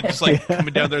 like with it just like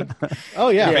coming down there. Oh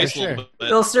yeah, Yeah, for sure.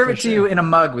 They'll serve it to you in a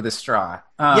mug with a straw.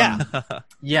 Yeah.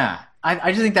 Yeah.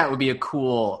 I just think that would be a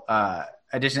cool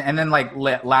addition. And then like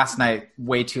last night,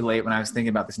 way too late when I was thinking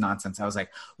about this nonsense, I was like,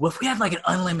 well, if we had like an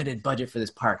unlimited budget for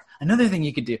this park, another thing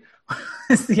you could do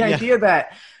is the idea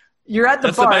that you're at the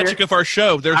That's bar. the magic of our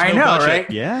show. There's I no know, budget.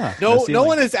 right? Yeah. No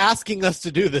one is asking us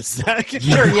to do this, Zach.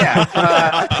 Sure, yeah.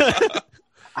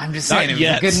 I'm just saying, Not it was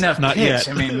yet. a good enough Not pitch. yet.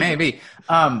 I mean, maybe.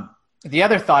 The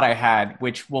other thought I had,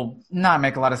 which will not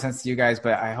make a lot of sense to you guys,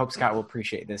 but I hope Scott will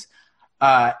appreciate this,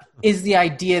 is the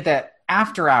idea that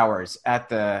after hours at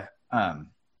the I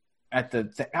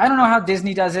don't know how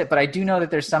Disney does it, but I do know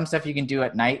that there's some stuff you can do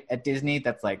at night at Disney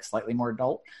that's like slightly more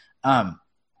adult.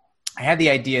 I had the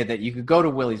idea that you could go to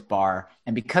Willie's Bar,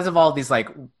 and because of all these like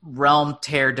realm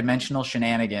tear dimensional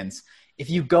shenanigans, if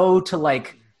you go to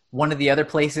like one of the other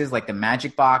places like the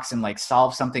Magic Box and like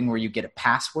solve something where you get a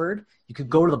password, you could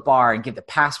go to the bar and give the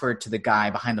password to the guy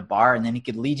behind the bar, and then he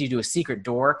could lead you to a secret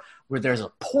door where there's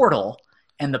a portal,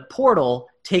 and the portal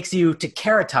takes you to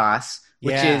Caritas,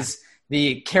 which is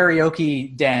the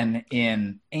karaoke den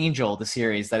in Angel, the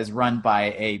series that is run by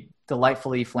a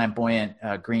delightfully flamboyant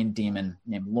green demon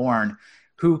named Lorne,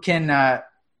 who can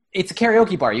it's a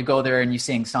karaoke bar. You go there and you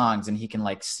sing songs, and he can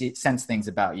like sense things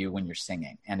about you when you're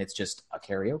singing, and it's just a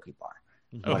karaoke bar.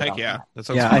 Oh, heck yeah. That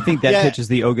sounds Yeah, fun. I think that pitches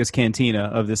the Ogus Cantina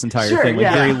of this entire Sure, thing. Like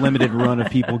yeah. very limited run of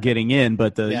people getting in,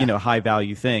 but the high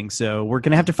value thing. So we're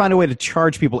gonna have to find a way to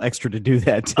charge people extra to do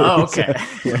that too. Oh, okay.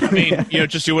 So, I mean,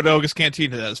 just do what Ogus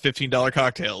Cantina does, $15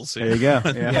 cocktails. there you go.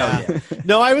 Yeah.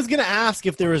 No, I was going to ask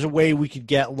if there was a way we could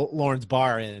get Lorne's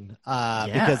Bar in,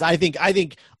 because I think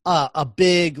a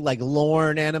big like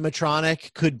Lorne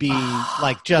animatronic could be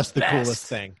like just the best. coolest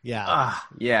thing. Yeah.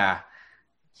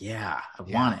 Yeah, I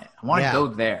want it. I want to Yeah. go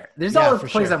there. There's Yeah, all the for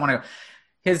places sure. I want to go.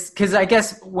 Because I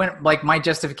guess when like my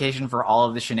justification for all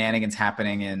of the shenanigans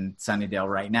happening in Sunnydale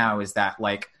right now is that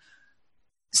like,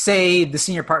 say the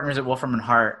senior partners at Wolfram and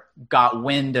Hart got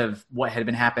wind of what had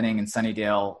been happening in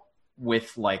Sunnydale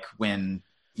with like when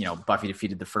Buffy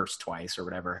defeated the First twice or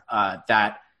whatever,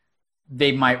 that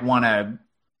they might want to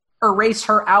erase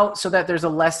her out so that there's a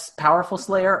less powerful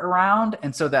Slayer around,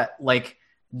 and so that like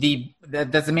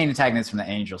that's the main antagonist from the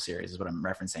Angel series is what I'm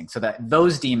referencing. So that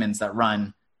those demons that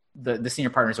run the senior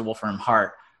partners of Wolfram and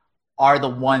Hart are the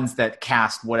ones that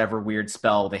cast whatever weird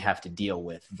spell they have to deal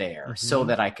with there, so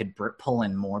that I could pull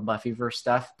in more Buffyverse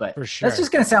stuff. But For sure. that's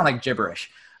just going to sound like gibberish.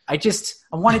 I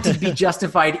want it to be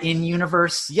justified in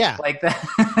universe. Yeah. Like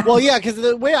that. Well, yeah, because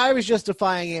the way I was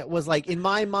justifying it was like, in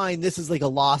my mind, this is like a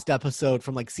lost episode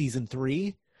from like season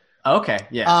 3. Okay.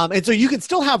 Yeah. And so you could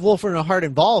still have Wolfram and Hart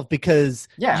involved because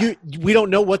we don't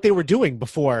know what they were doing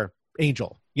before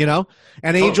Angel,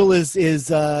 and Angel is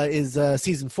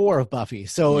season 4 of Buffy.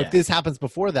 So if this happens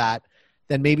before that,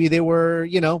 then maybe they were,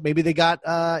 maybe they got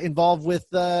involved with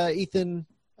Ethan.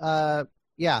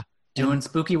 Doing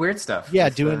spooky weird stuff. Yeah,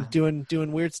 With,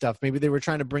 doing weird stuff. Maybe they were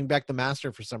trying to bring back the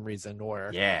Master for some reason,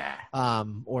 or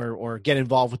or get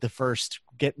involved with the First,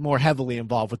 get more heavily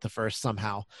involved with the First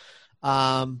somehow.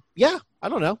 I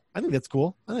don't know. I think that's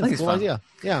cool. I think it's a cool idea.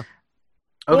 Yeah.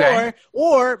 Okay.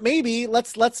 Or maybe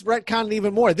let's retcon it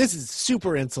even more. This is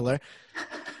super insular.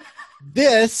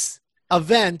 This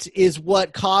event is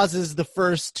what causes the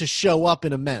First to show up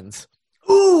in Amends.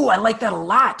 Ooh, I like that a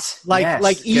lot.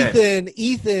 Like Yes,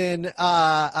 Ethan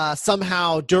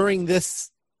somehow during this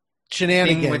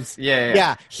shenanigans,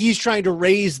 he's trying to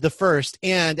raise the First,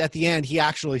 and at the end he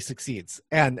actually succeeds,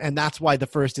 and that's why the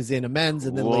First is in Amends,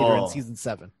 and then later in season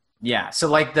 7. Yeah, so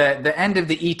like the end of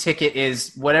the e-ticket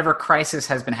is whatever crisis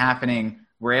has been happening,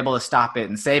 we're able to stop it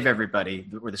and save everybody,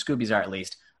 or the Scoobies are at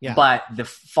least. Yeah. But the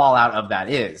fallout of that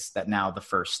is that now the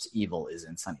first evil is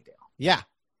in Sunnydale. Yeah,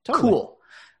 totally. Cool.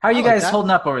 How are you like guys that.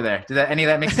 holding up over there? Did any of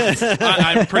that make sense?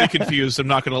 I'm pretty confused. I'm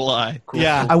not going to lie. Cool.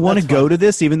 Yeah, I want to go to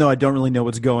this, even though I don't really know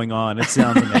what's going on. It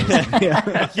sounds amazing.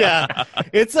 Yeah,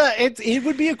 it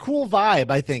would be a cool vibe,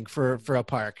 I think, for a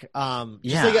park.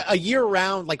 Just like a year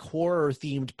round like horror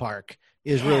themed park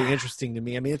is really interesting to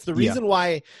me. I mean, it's the reason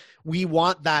why we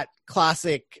want that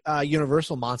classic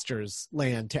Universal Monsters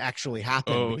land to actually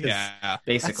happen. Oh because yeah,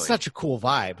 Basically. that's such a cool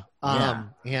vibe.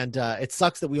 And it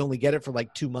sucks that we only get it for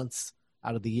like 2 months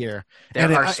out of the year.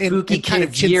 There are spooky kind of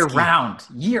kids year Chinsky. round.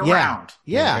 Year round.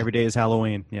 Yeah. Every day is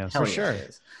Halloween. Yes. Hell For yeah, sure. it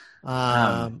is.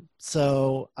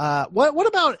 So what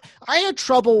about, I had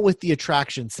trouble with the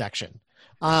attraction section.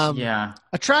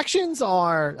 Attractions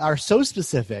are so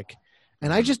specific,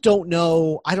 and I just don't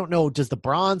know. I don't know. Does the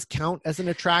bronze count as an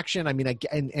attraction? I mean,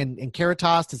 and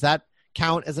Caritas, does that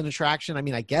count as an attraction? I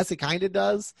mean, I guess it kind of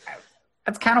does.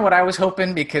 That's kind of what I was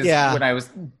hoping, because Yeah. when I was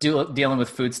dealing with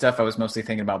food stuff, I was mostly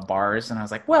thinking about bars, and I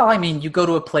was like, well, I mean, you go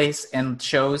to a place and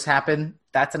shows happen.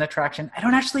 That's an attraction.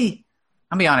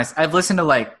 I'll be honest. I've listened to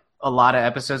like a lot of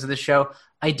episodes of the show.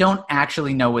 I don't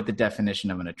actually know what the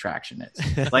definition of an attraction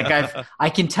is. Like I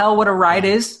can tell what a ride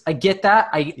is. I get that.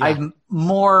 I'm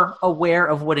more aware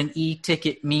of what an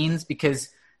e-ticket means, because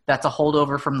that's a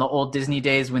holdover from the old Disney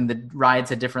days when the rides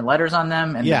had different letters on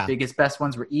them and the biggest, best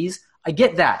ones were E's. I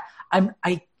get that.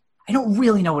 I don't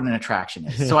really know what an attraction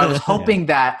is. So I was hoping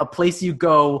that a place you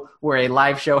go where a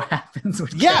live show happens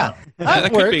would count. That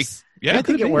could be. works. Yeah, I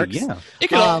think it works. Yeah. It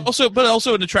could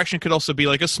also an attraction could also be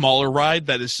like a smaller ride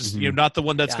that is just not the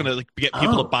one that's going to like get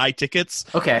people to buy tickets.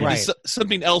 Okay, Right. It's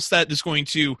something else that is going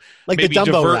to Like the maybe Dumbo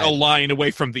divert ride. a line away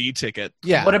from the e-ticket.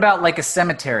 Yeah. What about like a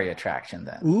cemetery attraction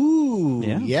then? Ooh.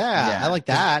 Yeah. Yeah. I like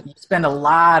that. You spend a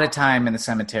lot of time in the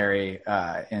cemetery.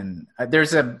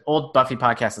 There's an old Buffy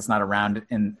podcast that's not around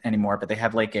anymore, but they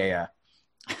had like they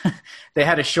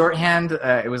had a shorthand.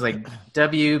 It was like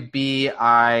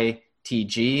WBITG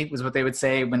was what they would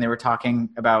say when they were talking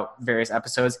about various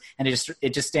episodes, and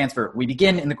it just stands for "We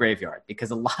begin in the graveyard,"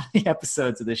 because a lot of the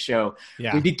episodes of the show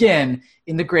we begin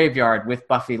in the graveyard with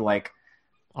Buffy like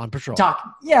On patrol.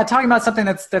 talking about something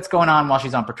that's going on while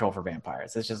she's on patrol for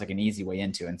vampires. It's just like an easy way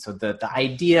into it. And so the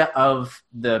idea of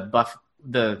the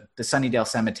Sunnydale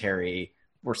Cemetery,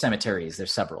 or cemeteries,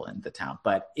 there's several in the town,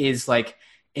 but is like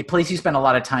a place you spend a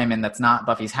lot of time in that's not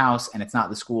Buffy's house, and it's not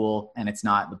the school, and it's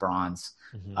not the Bronze.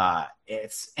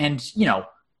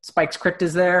 Spike's Crypt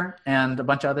is there and a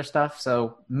bunch of other stuff.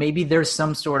 So maybe there's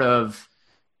some sort of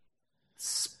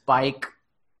Spike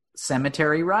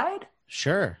cemetery ride.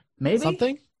 Sure. Maybe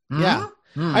Something? Mhm. Yeah.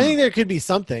 I think there could be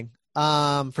something.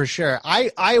 For sure.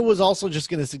 I was also just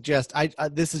going to suggest,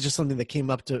 this is just something that came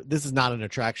up to, this is not an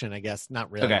attraction, I guess. Not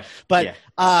really. Okay. But,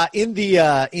 in the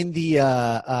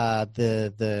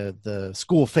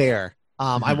school fair,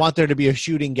 I want there to be a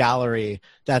shooting gallery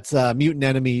that's a mutant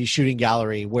enemy shooting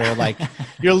gallery where like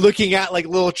you're looking at like a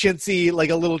little chintzy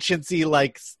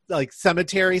like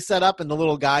cemetery setup, and the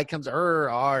little guy comes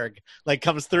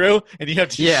comes through and you have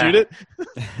to shoot it.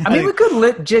 I mean, we could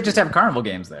legit just have carnival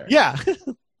games there. Yeah.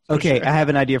 Okay, sure. I have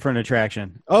an idea for an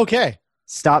attraction. Okay.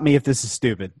 Stop me if this is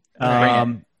stupid.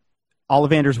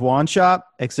 Ollivander's Wand Shop,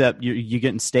 except you're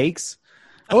getting steaks.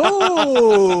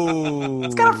 Oh,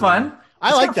 It's kind of fun.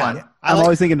 I like that. Fun. I'm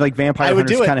always thinking like vampire hunters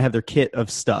do it. kind of have their kit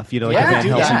of stuff, like Yeah, a Van do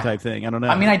Helsing that. type thing. I don't know.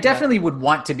 I mean, I definitely would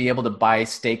want to be able to buy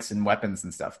steaks and weapons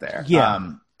and stuff there.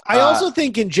 Yeah. I also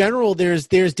think in general there's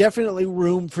definitely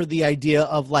room for the idea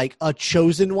of like a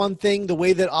chosen one thing. The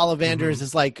way that Ollivander's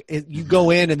is like you go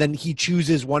in and then he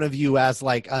chooses one of you as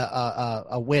like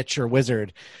a witch or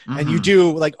wizard, and you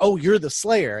do like, oh, you're the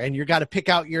Slayer, and you got to pick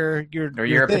out your or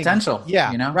you're a thing. potential.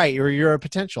 Yeah, you know? right. Or you're a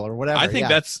potential or whatever. I think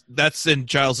that's in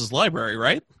Giles's library,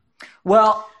 right?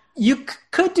 Well, you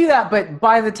could do that, but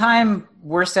by the time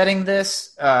we're setting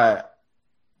this,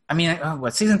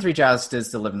 season 3 Giles does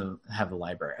still have the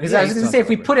library. Because I was going to say, if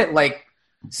we put it like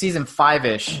season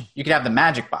 5-ish, you could have the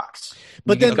magic box.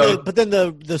 But then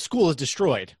the school is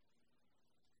destroyed.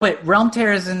 But Realm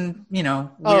Tear is in, weird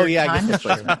I guess time that's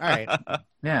true. displacement. All right.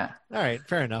 Yeah. All right.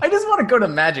 Fair enough. I just want to go to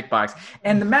Magic Box.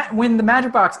 And when the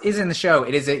Magic Box is in the show,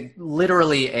 it is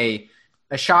literally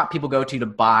a shop people go to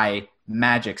buy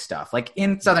magic stuff. Like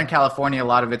in Southern California, a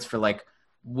lot of it's for like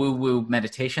woo-woo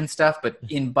meditation stuff, but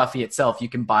in Buffy itself, you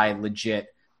can buy legit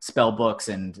spell books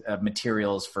and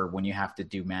materials for when you have to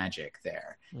do magic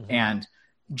there. Mm-hmm. And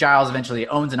Giles eventually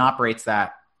owns and operates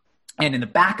that. And in the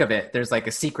back of it, there's like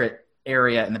a secret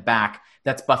area in the back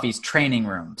that's Buffy's training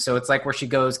room. So it's like where she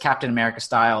goes Captain America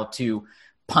style to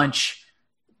punch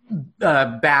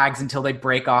bags until they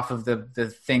break off of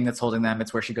the thing that's holding them.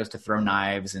 It's where she goes to throw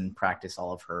knives and practice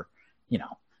all of her,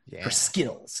 her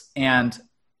skills. And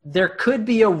there could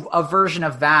be a version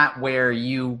of that where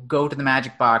you go to the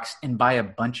Magic Box and buy a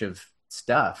bunch of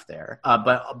stuff there,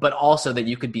 but also that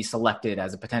you could be selected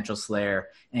as a potential Slayer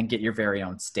and get your very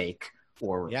own stake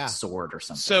or sword or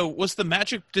something. So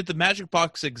did the Magic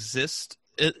Box exist?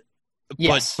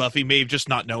 Yes. But Buffy may have just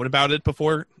not known about it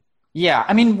before? Yeah,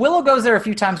 I mean, Willow goes there a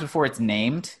few times before it's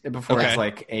named, before it's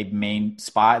like a main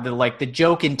spot. The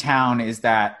joke in town is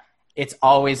that it's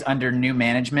always under new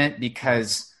management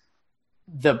because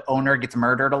the owner gets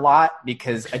murdered a lot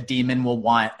because a demon will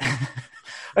want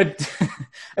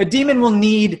a demon will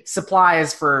need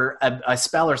supplies for a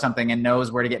spell or something and knows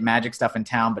where to get magic stuff in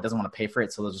town but doesn't want to pay for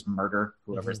it, so they'll just murder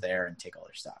whoever's there and take all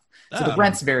their stuff. So the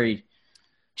rent's very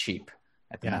cheap.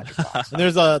 at the Magic Box. And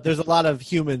there's a lot of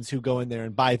humans who go in there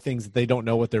and buy things that they don't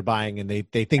know what they're buying, and they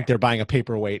think they're buying a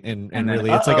paperweight, and then, really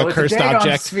it's like a cursed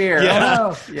object. Sphere. Yeah.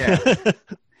 Oh, yeah.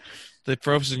 The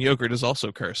frozen yogurt is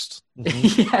also cursed.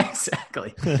 Yeah,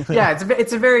 exactly. Yeah,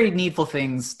 it's a very needful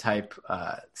things type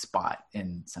spot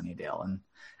in Sunnydale, and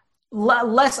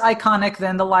less iconic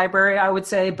than the library, I would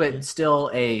say, but still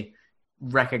a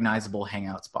recognizable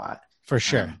hangout spot For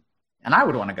sure. And I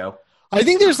would want to go. I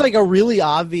think there's like a really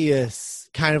obvious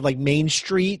kind of like Main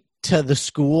Street to the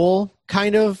school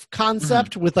kind of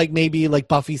concept with like maybe like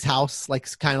Buffy's house, like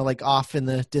kind of like off in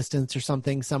the distance or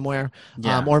something somewhere.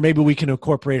 Yeah. Or maybe we can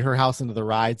incorporate her house into the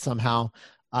ride somehow.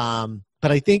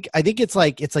 But I think it's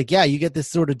like, yeah, you get this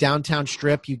sort of downtown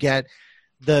strip, you get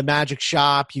the magic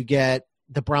shop, you get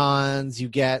the Bronze, you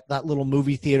get that little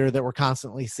movie theater that we're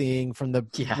constantly seeing from the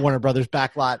Warner Brothers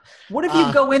backlot. What if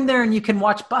you go in there and you can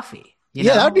watch Buffy?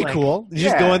 That would be cool. You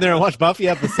just go in there and watch Buffy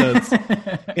episodes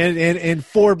in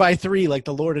 4x3 like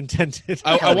the Lord intended.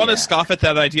 I want to scoff at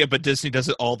that idea, but Disney does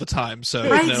it all the time. So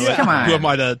Come on. who am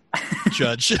I to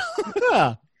judge?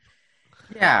 Yeah.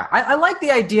 Yeah, I like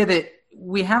the idea that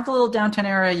we have the little downtown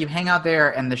area, you hang out there,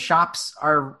 and the shops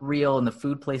are real and the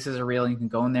food places are real, and you can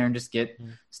go in there and just get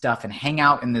stuff and hang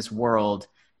out in this world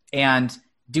and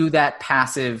do that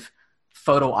passive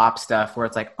photo op stuff where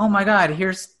it's like, oh my God,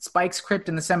 here's Spike's crypt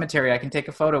in the cemetery. I can take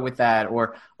a photo with that.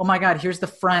 Or, oh my God, here's the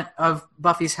front of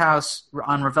Buffy's house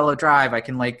on Ravello Drive. I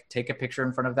can like take a picture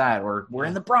in front of that. Or we're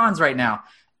in the Bronze right now.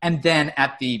 And then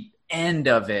at the end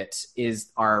of it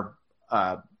is our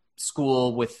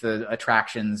school with the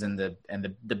attractions and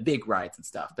the big rides and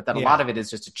stuff. But that a lot of it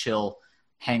is just a chill,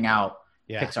 hang out,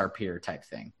 Pixar Pier type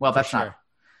thing. Well, that's not.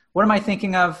 What am I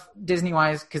thinking of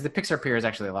Disney-wise? Because the Pixar Pier is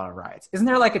actually a lot of rides. Isn't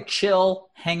there like a chill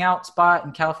hangout spot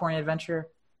in California Adventure?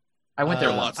 I went there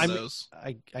once. Lots of those.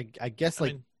 I guess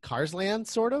Cars Land,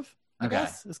 sort of. I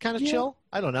guess it's kind of chill.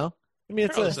 I don't know. I mean,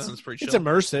 it's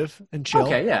immersive and chill.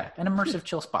 Okay, yeah, an immersive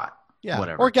chill spot. Yeah,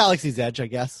 whatever. Or Galaxy's Edge, I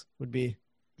guess, would be.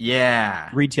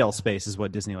 Yeah, retail space is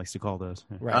what Disney likes to call those.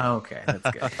 Right. Oh, okay,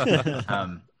 that's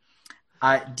good.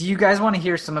 Do you guys want to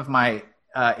hear some of my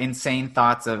insane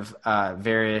thoughts of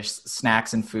various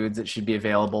snacks and foods that should be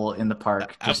available in the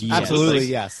park? Absolutely,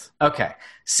 yes. Okay,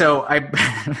 so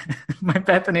my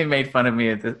Bethany made fun of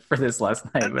me for this last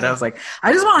night, but I was like,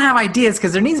 I just want to have ideas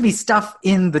because there needs to be stuff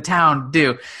in the town to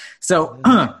do. So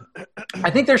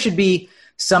I think there should be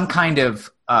some kind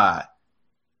of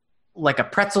like a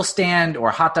pretzel stand or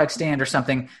a hot dog stand or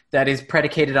something that is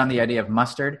predicated on the idea of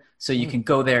mustard. So you can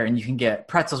go there and you can get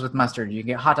pretzels with mustard. You can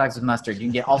get hot dogs with mustard. You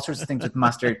can get all sorts of things with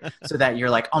mustard so that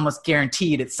you're like almost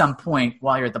guaranteed at some point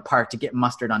while you're at the park to get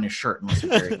mustard on your shirt. Unless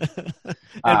you're very,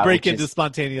 and break into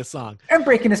spontaneous song. And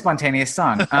break into spontaneous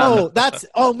song.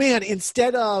 Man,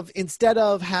 instead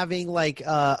of having like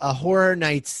a horror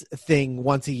nights thing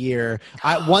once a year,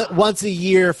 once a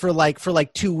year for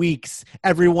like 2 weeks,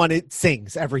 everyone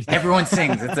sings everything. Everyone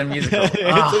sings. It's a musical.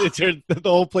 The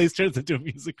whole place turns into a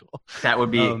musical. That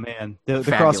would be man, the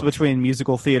cross between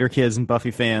musical theater kids and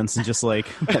Buffy fans, and just like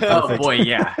oh boy,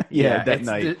 yeah, that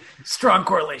night. Strong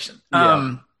correlation.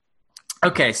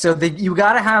 Okay, so you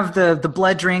got to have the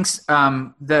blood drinks.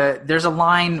 There's a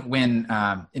line when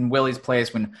in Willie's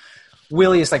place when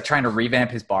Willie is like trying to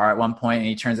revamp his bar at one point, and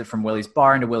he turns it from Willie's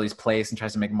bar into Willie's place and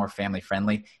tries to make it more family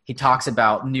friendly. He talks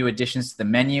about new additions to the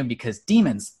menu because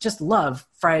demons just love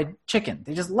fried chicken.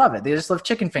 They just love it. They just love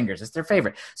chicken fingers. It's their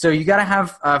favorite. So you got to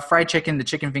have fried chicken, the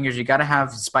chicken fingers. You got to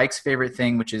have Spike's favorite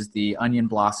thing, which is the onion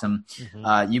blossom.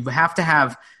 Mm-hmm. You have to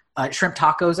have shrimp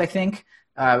tacos, I think.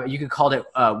 You could call it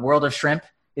World of Shrimp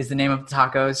is the name of the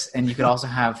tacos. And you could also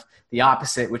have the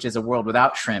opposite, which is a world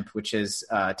without shrimp, which is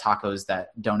tacos that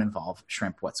don't involve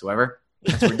shrimp whatsoever.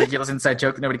 That's a ridiculous inside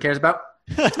joke that nobody cares about.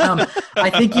 I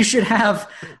think you should have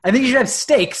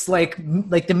steaks like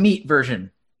the meat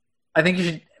version. I think you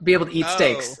should be able to eat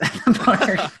steaks.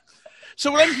 So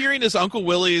what I'm hearing is Uncle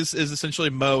Willie's is essentially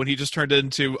Mo, and he just turned it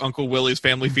into Uncle Willie's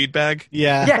family feed bag.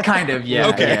 Yeah, kind of. Yeah.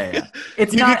 Okay. Yeah.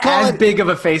 It's not as big of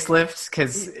a facelift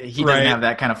because he doesn't have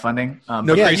that kind of funding.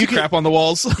 No crazy crap on the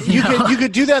walls. You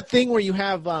could do that thing where you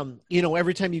have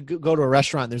every time you go to a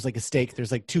restaurant, there's like a steak.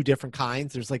 There's like two different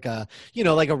kinds. There's like a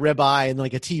like a ribeye and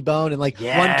like a T-bone, and like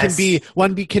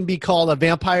one can be called a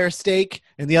vampire steak,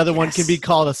 and the other one can be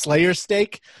called a Slayer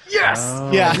steak. Yes.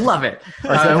 Yeah. Love it.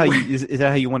 Is that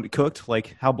how you want it cooked?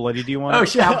 Like, how bloody do you want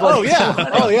it?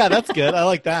 Oh yeah, that's good. I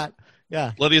like that.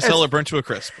 Yeah. Bloody as hell or burnt to a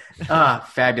crisp.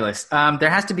 Fabulous. There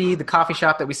has to be the coffee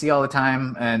shop that we see all the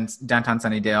time in downtown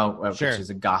Sunnydale, which is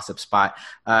a gossip spot.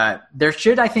 There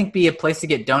should, I think, be a place to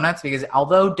get donuts because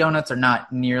although donuts are not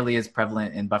nearly as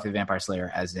prevalent in Buffy the Vampire Slayer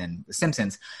as in The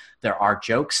Simpsons, there are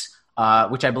jokes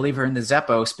which I believe are in the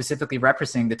Zeppo, specifically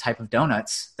referencing the type of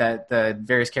donuts that the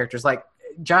various characters like.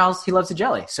 Giles, he loves a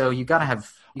jelly, so you gotta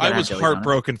have. I was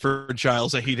heartbroken for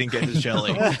Giles that he didn't get his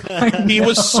jelly. He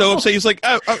was so upset. He's like,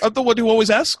 I'm the one who always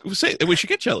asks, say we should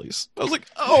get jellies. I was like,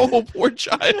 oh, poor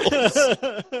Giles.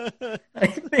 I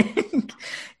think,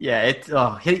 yeah,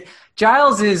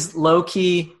 Giles is low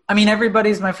key. I mean,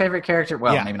 everybody's my favorite character.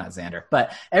 Well, maybe not Xander,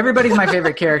 but everybody's my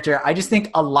favorite character. I just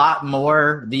think a lot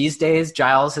more these days,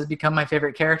 Giles has become my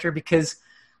favorite character because,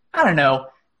 I don't know,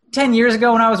 10 years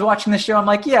ago when I was watching the show, I'm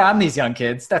like, yeah, I'm these young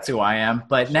kids. That's who I am.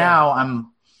 But now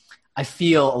I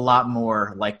feel a lot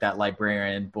more like that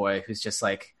librarian boy who's just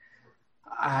like,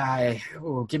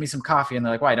 give me some coffee. And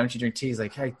they're like, why don't you drink tea? He's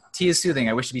like, hey, tea is soothing.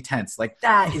 I wish to be tense. Like,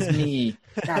 that is me.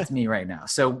 That's me right now.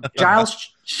 So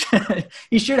Giles,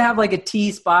 you should have like a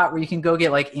tea spot where you can go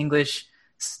get like English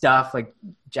stuff like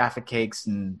Jaffa cakes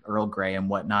and Earl Grey and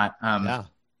whatnot.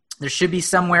 There should be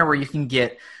somewhere where you can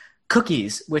get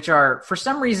cookies, which are, for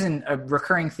some reason, a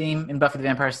recurring theme in Buffy the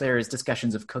Vampire Slayer is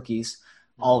discussions of cookies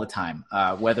all the time.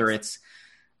 Whether it's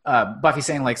Buffy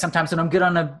saying, like, sometimes when I'm good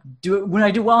when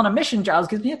I do well on a mission, Giles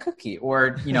gives me a cookie.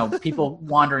 Or, people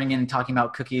wandering in and talking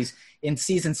about cookies. In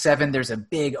season 7, there's a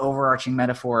big overarching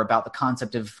metaphor about the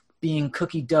concept of being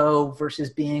cookie dough versus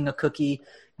being a cookie.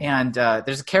 And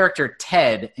there's a character,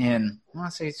 Ted, in, I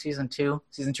want to say season 2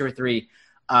 or 3,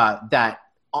 that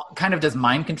kind of does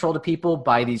mind control to people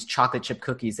by these chocolate chip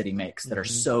cookies that he makes that are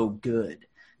so good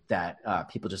that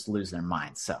people just lose their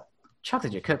minds. So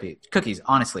chocolate chip cookies,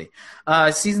 honestly.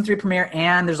 Season 3 premiere,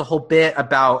 and there's a whole bit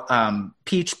about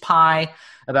peach pie,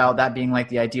 about that being like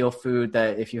the ideal food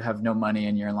that if you have no money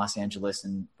and you're in Los Angeles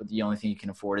and the only thing you can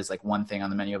afford is like one thing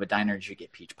on the menu of a diner, you should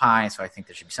get peach pie. So I think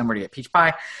there should be somewhere to get peach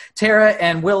pie. Tara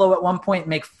and Willow at one point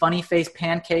make funny face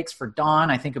pancakes for Dawn.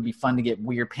 I think it'd be fun to get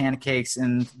weird pancakes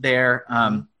in there.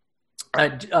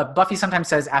 Buffy sometimes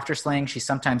says after slaying, she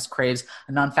sometimes craves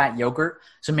a non-fat yogurt.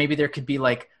 So maybe there could be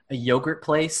like a yogurt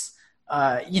place,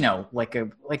 like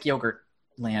Yogurt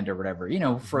Land or whatever,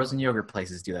 frozen yogurt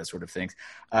places do that sort of things.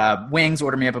 Wings,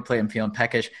 order me up a plate, I'm feeling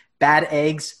peckish. Bad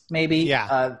eggs, maybe.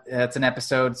 Yeah. That's an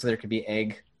episode, so there could be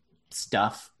egg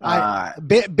stuff.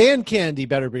 Band Candy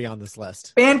better be on this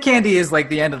list. Band Candy is like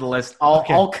the end of the list.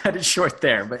 I'll cut it short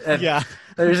there. But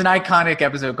there's an iconic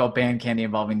episode called Band Candy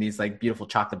involving these like beautiful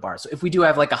chocolate bars. So if we do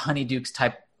have like a Honeydukes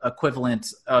type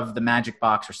equivalent of the Magic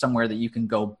Box or somewhere that you can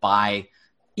go buy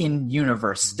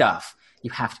in-universe stuff, you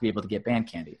have to be able to get Band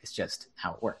Candy. It's just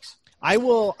how it works. I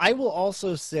will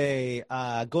also say,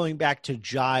 going back to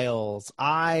Giles,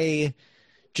 I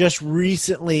just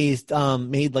recently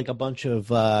made like a bunch of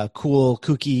cool,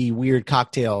 kooky, weird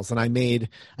cocktails, and I made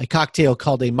a cocktail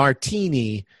called a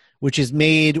martini, which is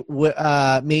made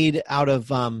out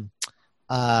of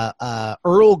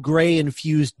Earl Grey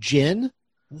infused gin.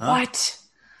 What?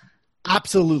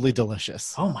 Absolutely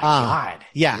delicious. Oh my God.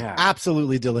 Yeah,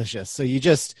 absolutely delicious. So you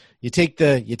take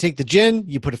the gin,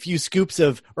 you put a few scoops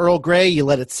of Earl Grey, you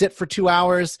let it sit for 2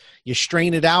 hours, you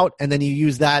strain it out, and then you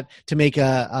use that to make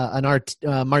a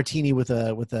martini with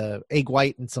a egg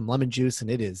white and some lemon juice,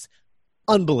 and it is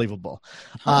unbelievable.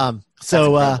 I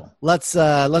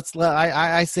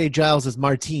say Giles's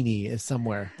martini is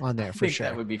somewhere on there for sure.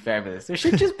 That would be fabulous. There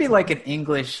should just be like an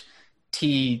English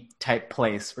tea type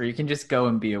place where you can just go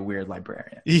and be a weird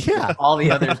librarian. Yeah. All the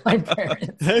other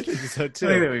librarians. I think so too.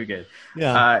 I think that would be good.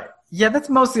 Yeah. That's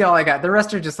mostly all I got. The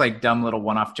rest are just like dumb little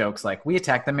one-off jokes like we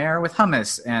attack the mayor with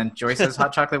hummus and Joyce has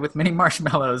hot chocolate with mini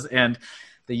marshmallows and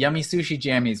the yummy sushi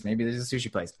jammies. Maybe there's a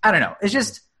sushi place. I don't know. It's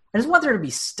just, I just want there to be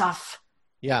stuff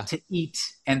to eat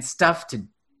and stuff to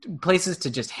places to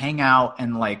just hang out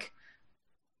and like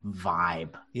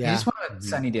vibe. Yeah. I just want a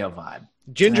Sunnydale vibe.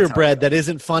 Gingerbread that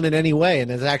isn't fun in any way and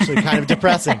is actually kind of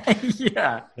depressing.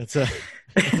 Yeah. It's a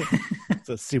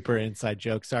super inside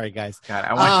joke. Sorry, guys. God,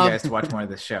 I want you guys to watch more of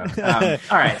this show.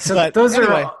 All right. So those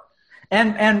are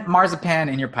and marzipan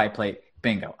in your pie plate.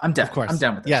 Bingo. I'm done. Of course. I'm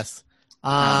done with this. Yes.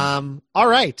 All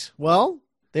right. Well,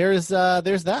 there's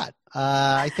that.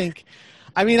 I think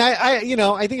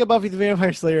a Buffy the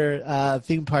Vampire Slayer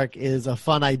theme park is a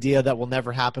fun idea that will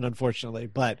never happen, unfortunately.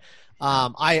 But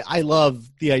I love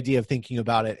the idea of thinking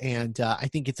about it, and I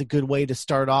think it's a good way to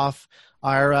start off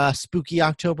our spooky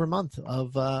October month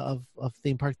of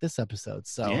theme park this episode.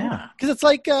 So because it's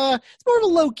like it's more of a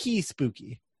low key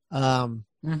spooky.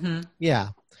 Yeah,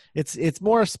 it's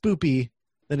more spoopy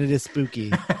than it is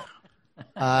spooky,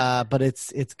 but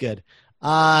it's good.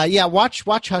 Yeah, watch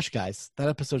Hush, guys. That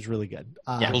episode's really good.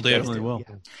 Yeah, we'll do. Definitely will.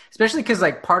 Yeah. Especially because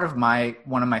like one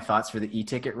of my thoughts for the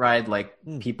e-ticket ride, like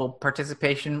people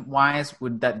participation wise,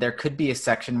 would that there could be a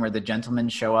section where the gentlemen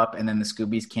show up and then the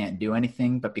Scoobies can't do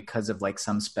anything, but because of like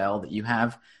some spell that you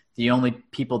have, the only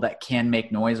people that can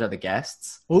make noise are the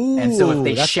guests. Ooh, and so if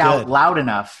they that's shout good. loud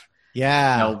enough,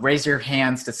 Yeah. raise your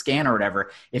hands to scan or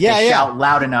whatever. If Yeah, they yeah. shout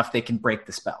loud enough, they can break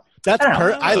the spell. That's I don't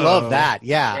know. I love that.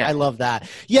 Yeah, Yeah. I love that.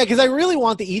 Yeah, because I really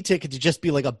want the e-ticket to just be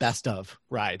like a best of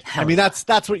ride. Hell I mean, yeah.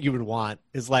 that's what you would want,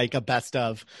 is like a best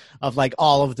of like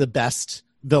all of the best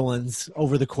villains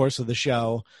over the course of the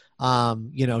show.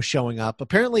 Showing up.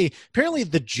 Apparently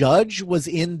the judge was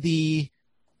in the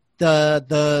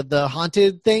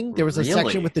haunted thing. There was a Really?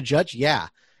 section with the judge. Yeah.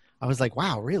 I was like,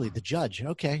 wow, really? The judge?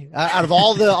 Okay. Out of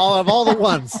all the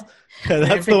ones,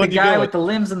 that's the one you guy go with the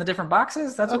limbs in the different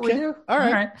boxes. That's what we Okay. do. All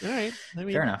right. All I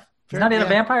mean, Fair enough. fair- He's not even yeah. a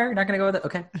vampire. You're not going to go with it.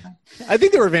 Okay. I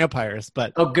think they were vampires,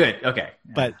 but Oh, good. Okay.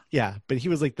 but he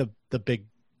was like the big.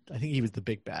 I think he was the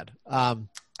big bad.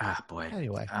 Boy.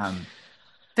 Anyway,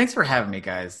 Thanks for having me,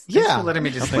 guys. Thanks Yeah. for letting me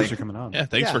Oh, just thanks like for coming on. Yeah,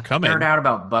 thanks Yeah. for coming. nerd out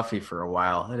about Buffy for a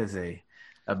while. That is a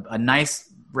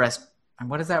nice rest.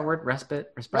 What is that word?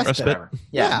 Respite. Respite. Whatever.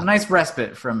 Yeah, Yeah. a nice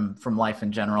respite from life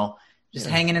in general. Just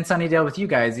Yeah. hanging in Sunnydale with you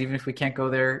guys, even if we can't go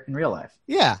there in real life.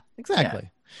 yeah,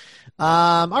 exactly.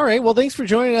 All right. Well, thanks for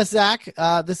joining us, Zach.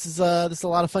 This is a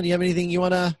lot of fun. You have anything you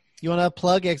wanna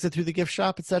plug? Exit through the gift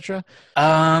shop, etc.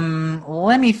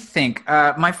 Let me think.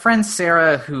 My friend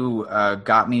Sarah, who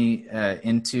got me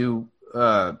into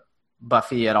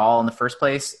Buffy at all in the first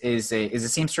place, is a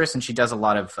seamstress, and she does a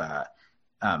lot of.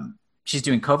 She's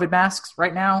doing COVID masks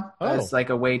right now as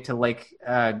like a way to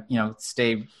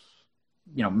stay,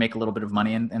 make a little bit of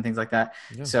money and things like that.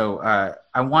 Yeah. So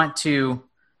I want to.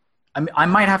 I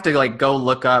might have to like go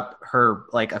look up her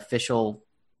like official.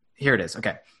 Here it is.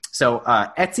 Okay. So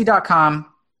Etsy.com,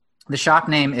 the shop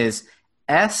name is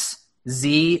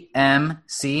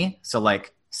SZMC. So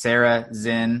like Sarah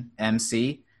Zin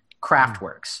MC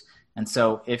Craftworks. And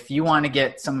so if you want to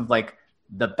get some of like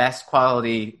the best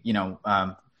quality,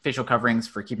 facial coverings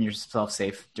for keeping yourself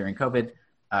safe during COVID,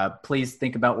 please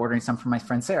think about ordering some from my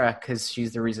friend Sarah, because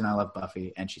she's the reason I love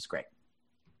Buffy and she's great.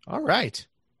 All right.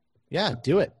 Yeah,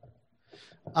 do it.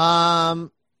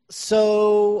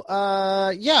 So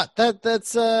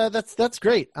that's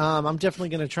great. I'm definitely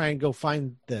going to try and go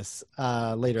find this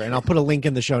later, and I'll put a link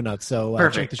in the show notes. So check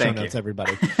Perfect. the show Thank notes, you.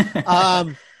 everybody.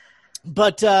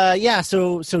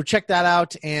 So check that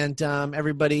out. And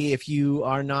everybody, if you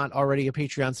are not already a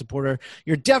Patreon supporter,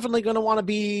 you're definitely going to want to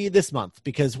be this month,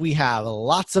 because we have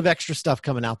lots of extra stuff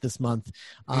coming out this month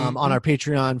on our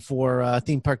Patreon for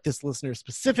Theme Park This listeners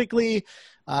specifically,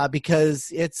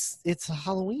 because it's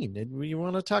Halloween and we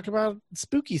want to talk about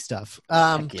spooky stuff.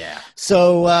 Heck yeah.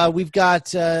 So we've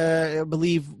got, I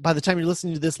believe by the time you're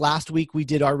listening to this, last week we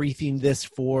did our retheme this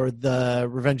for the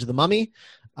Revenge of the Mummy.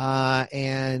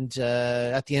 And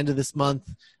at the end of this month,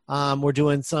 we're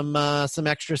doing some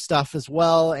extra stuff as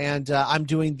well. And I'm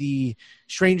doing the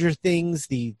Stranger Things,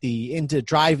 the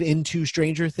Drive Into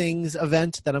Stranger Things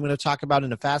event that I'm going to talk about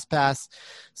in a Fast Pass.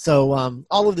 So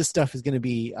all of this stuff is going to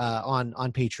be on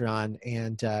Patreon,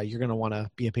 and you're going to want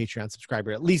to be a Patreon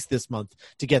subscriber at least this month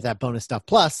to get that bonus stuff.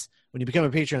 Plus, when you become a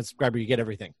Patreon subscriber, you get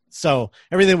everything. So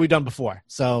everything we've done before.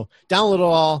 So download it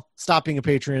all, stop being a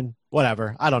patron,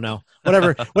 whatever. I don't know.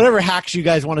 Whatever hacks you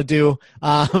guys want to do.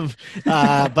 But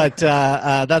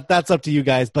that's up to you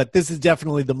guys. But this is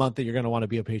definitely the month that you're going to want to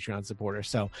be a Patreon supporter.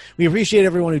 So we appreciate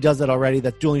everyone who does that already.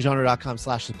 That's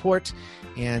duelinggenre.com/support.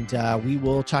 And we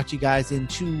will talk to you guys in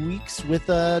 2 weeks with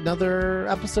another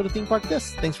episode of Theme Park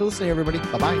This. Thanks for listening, everybody.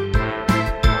 Bye-bye.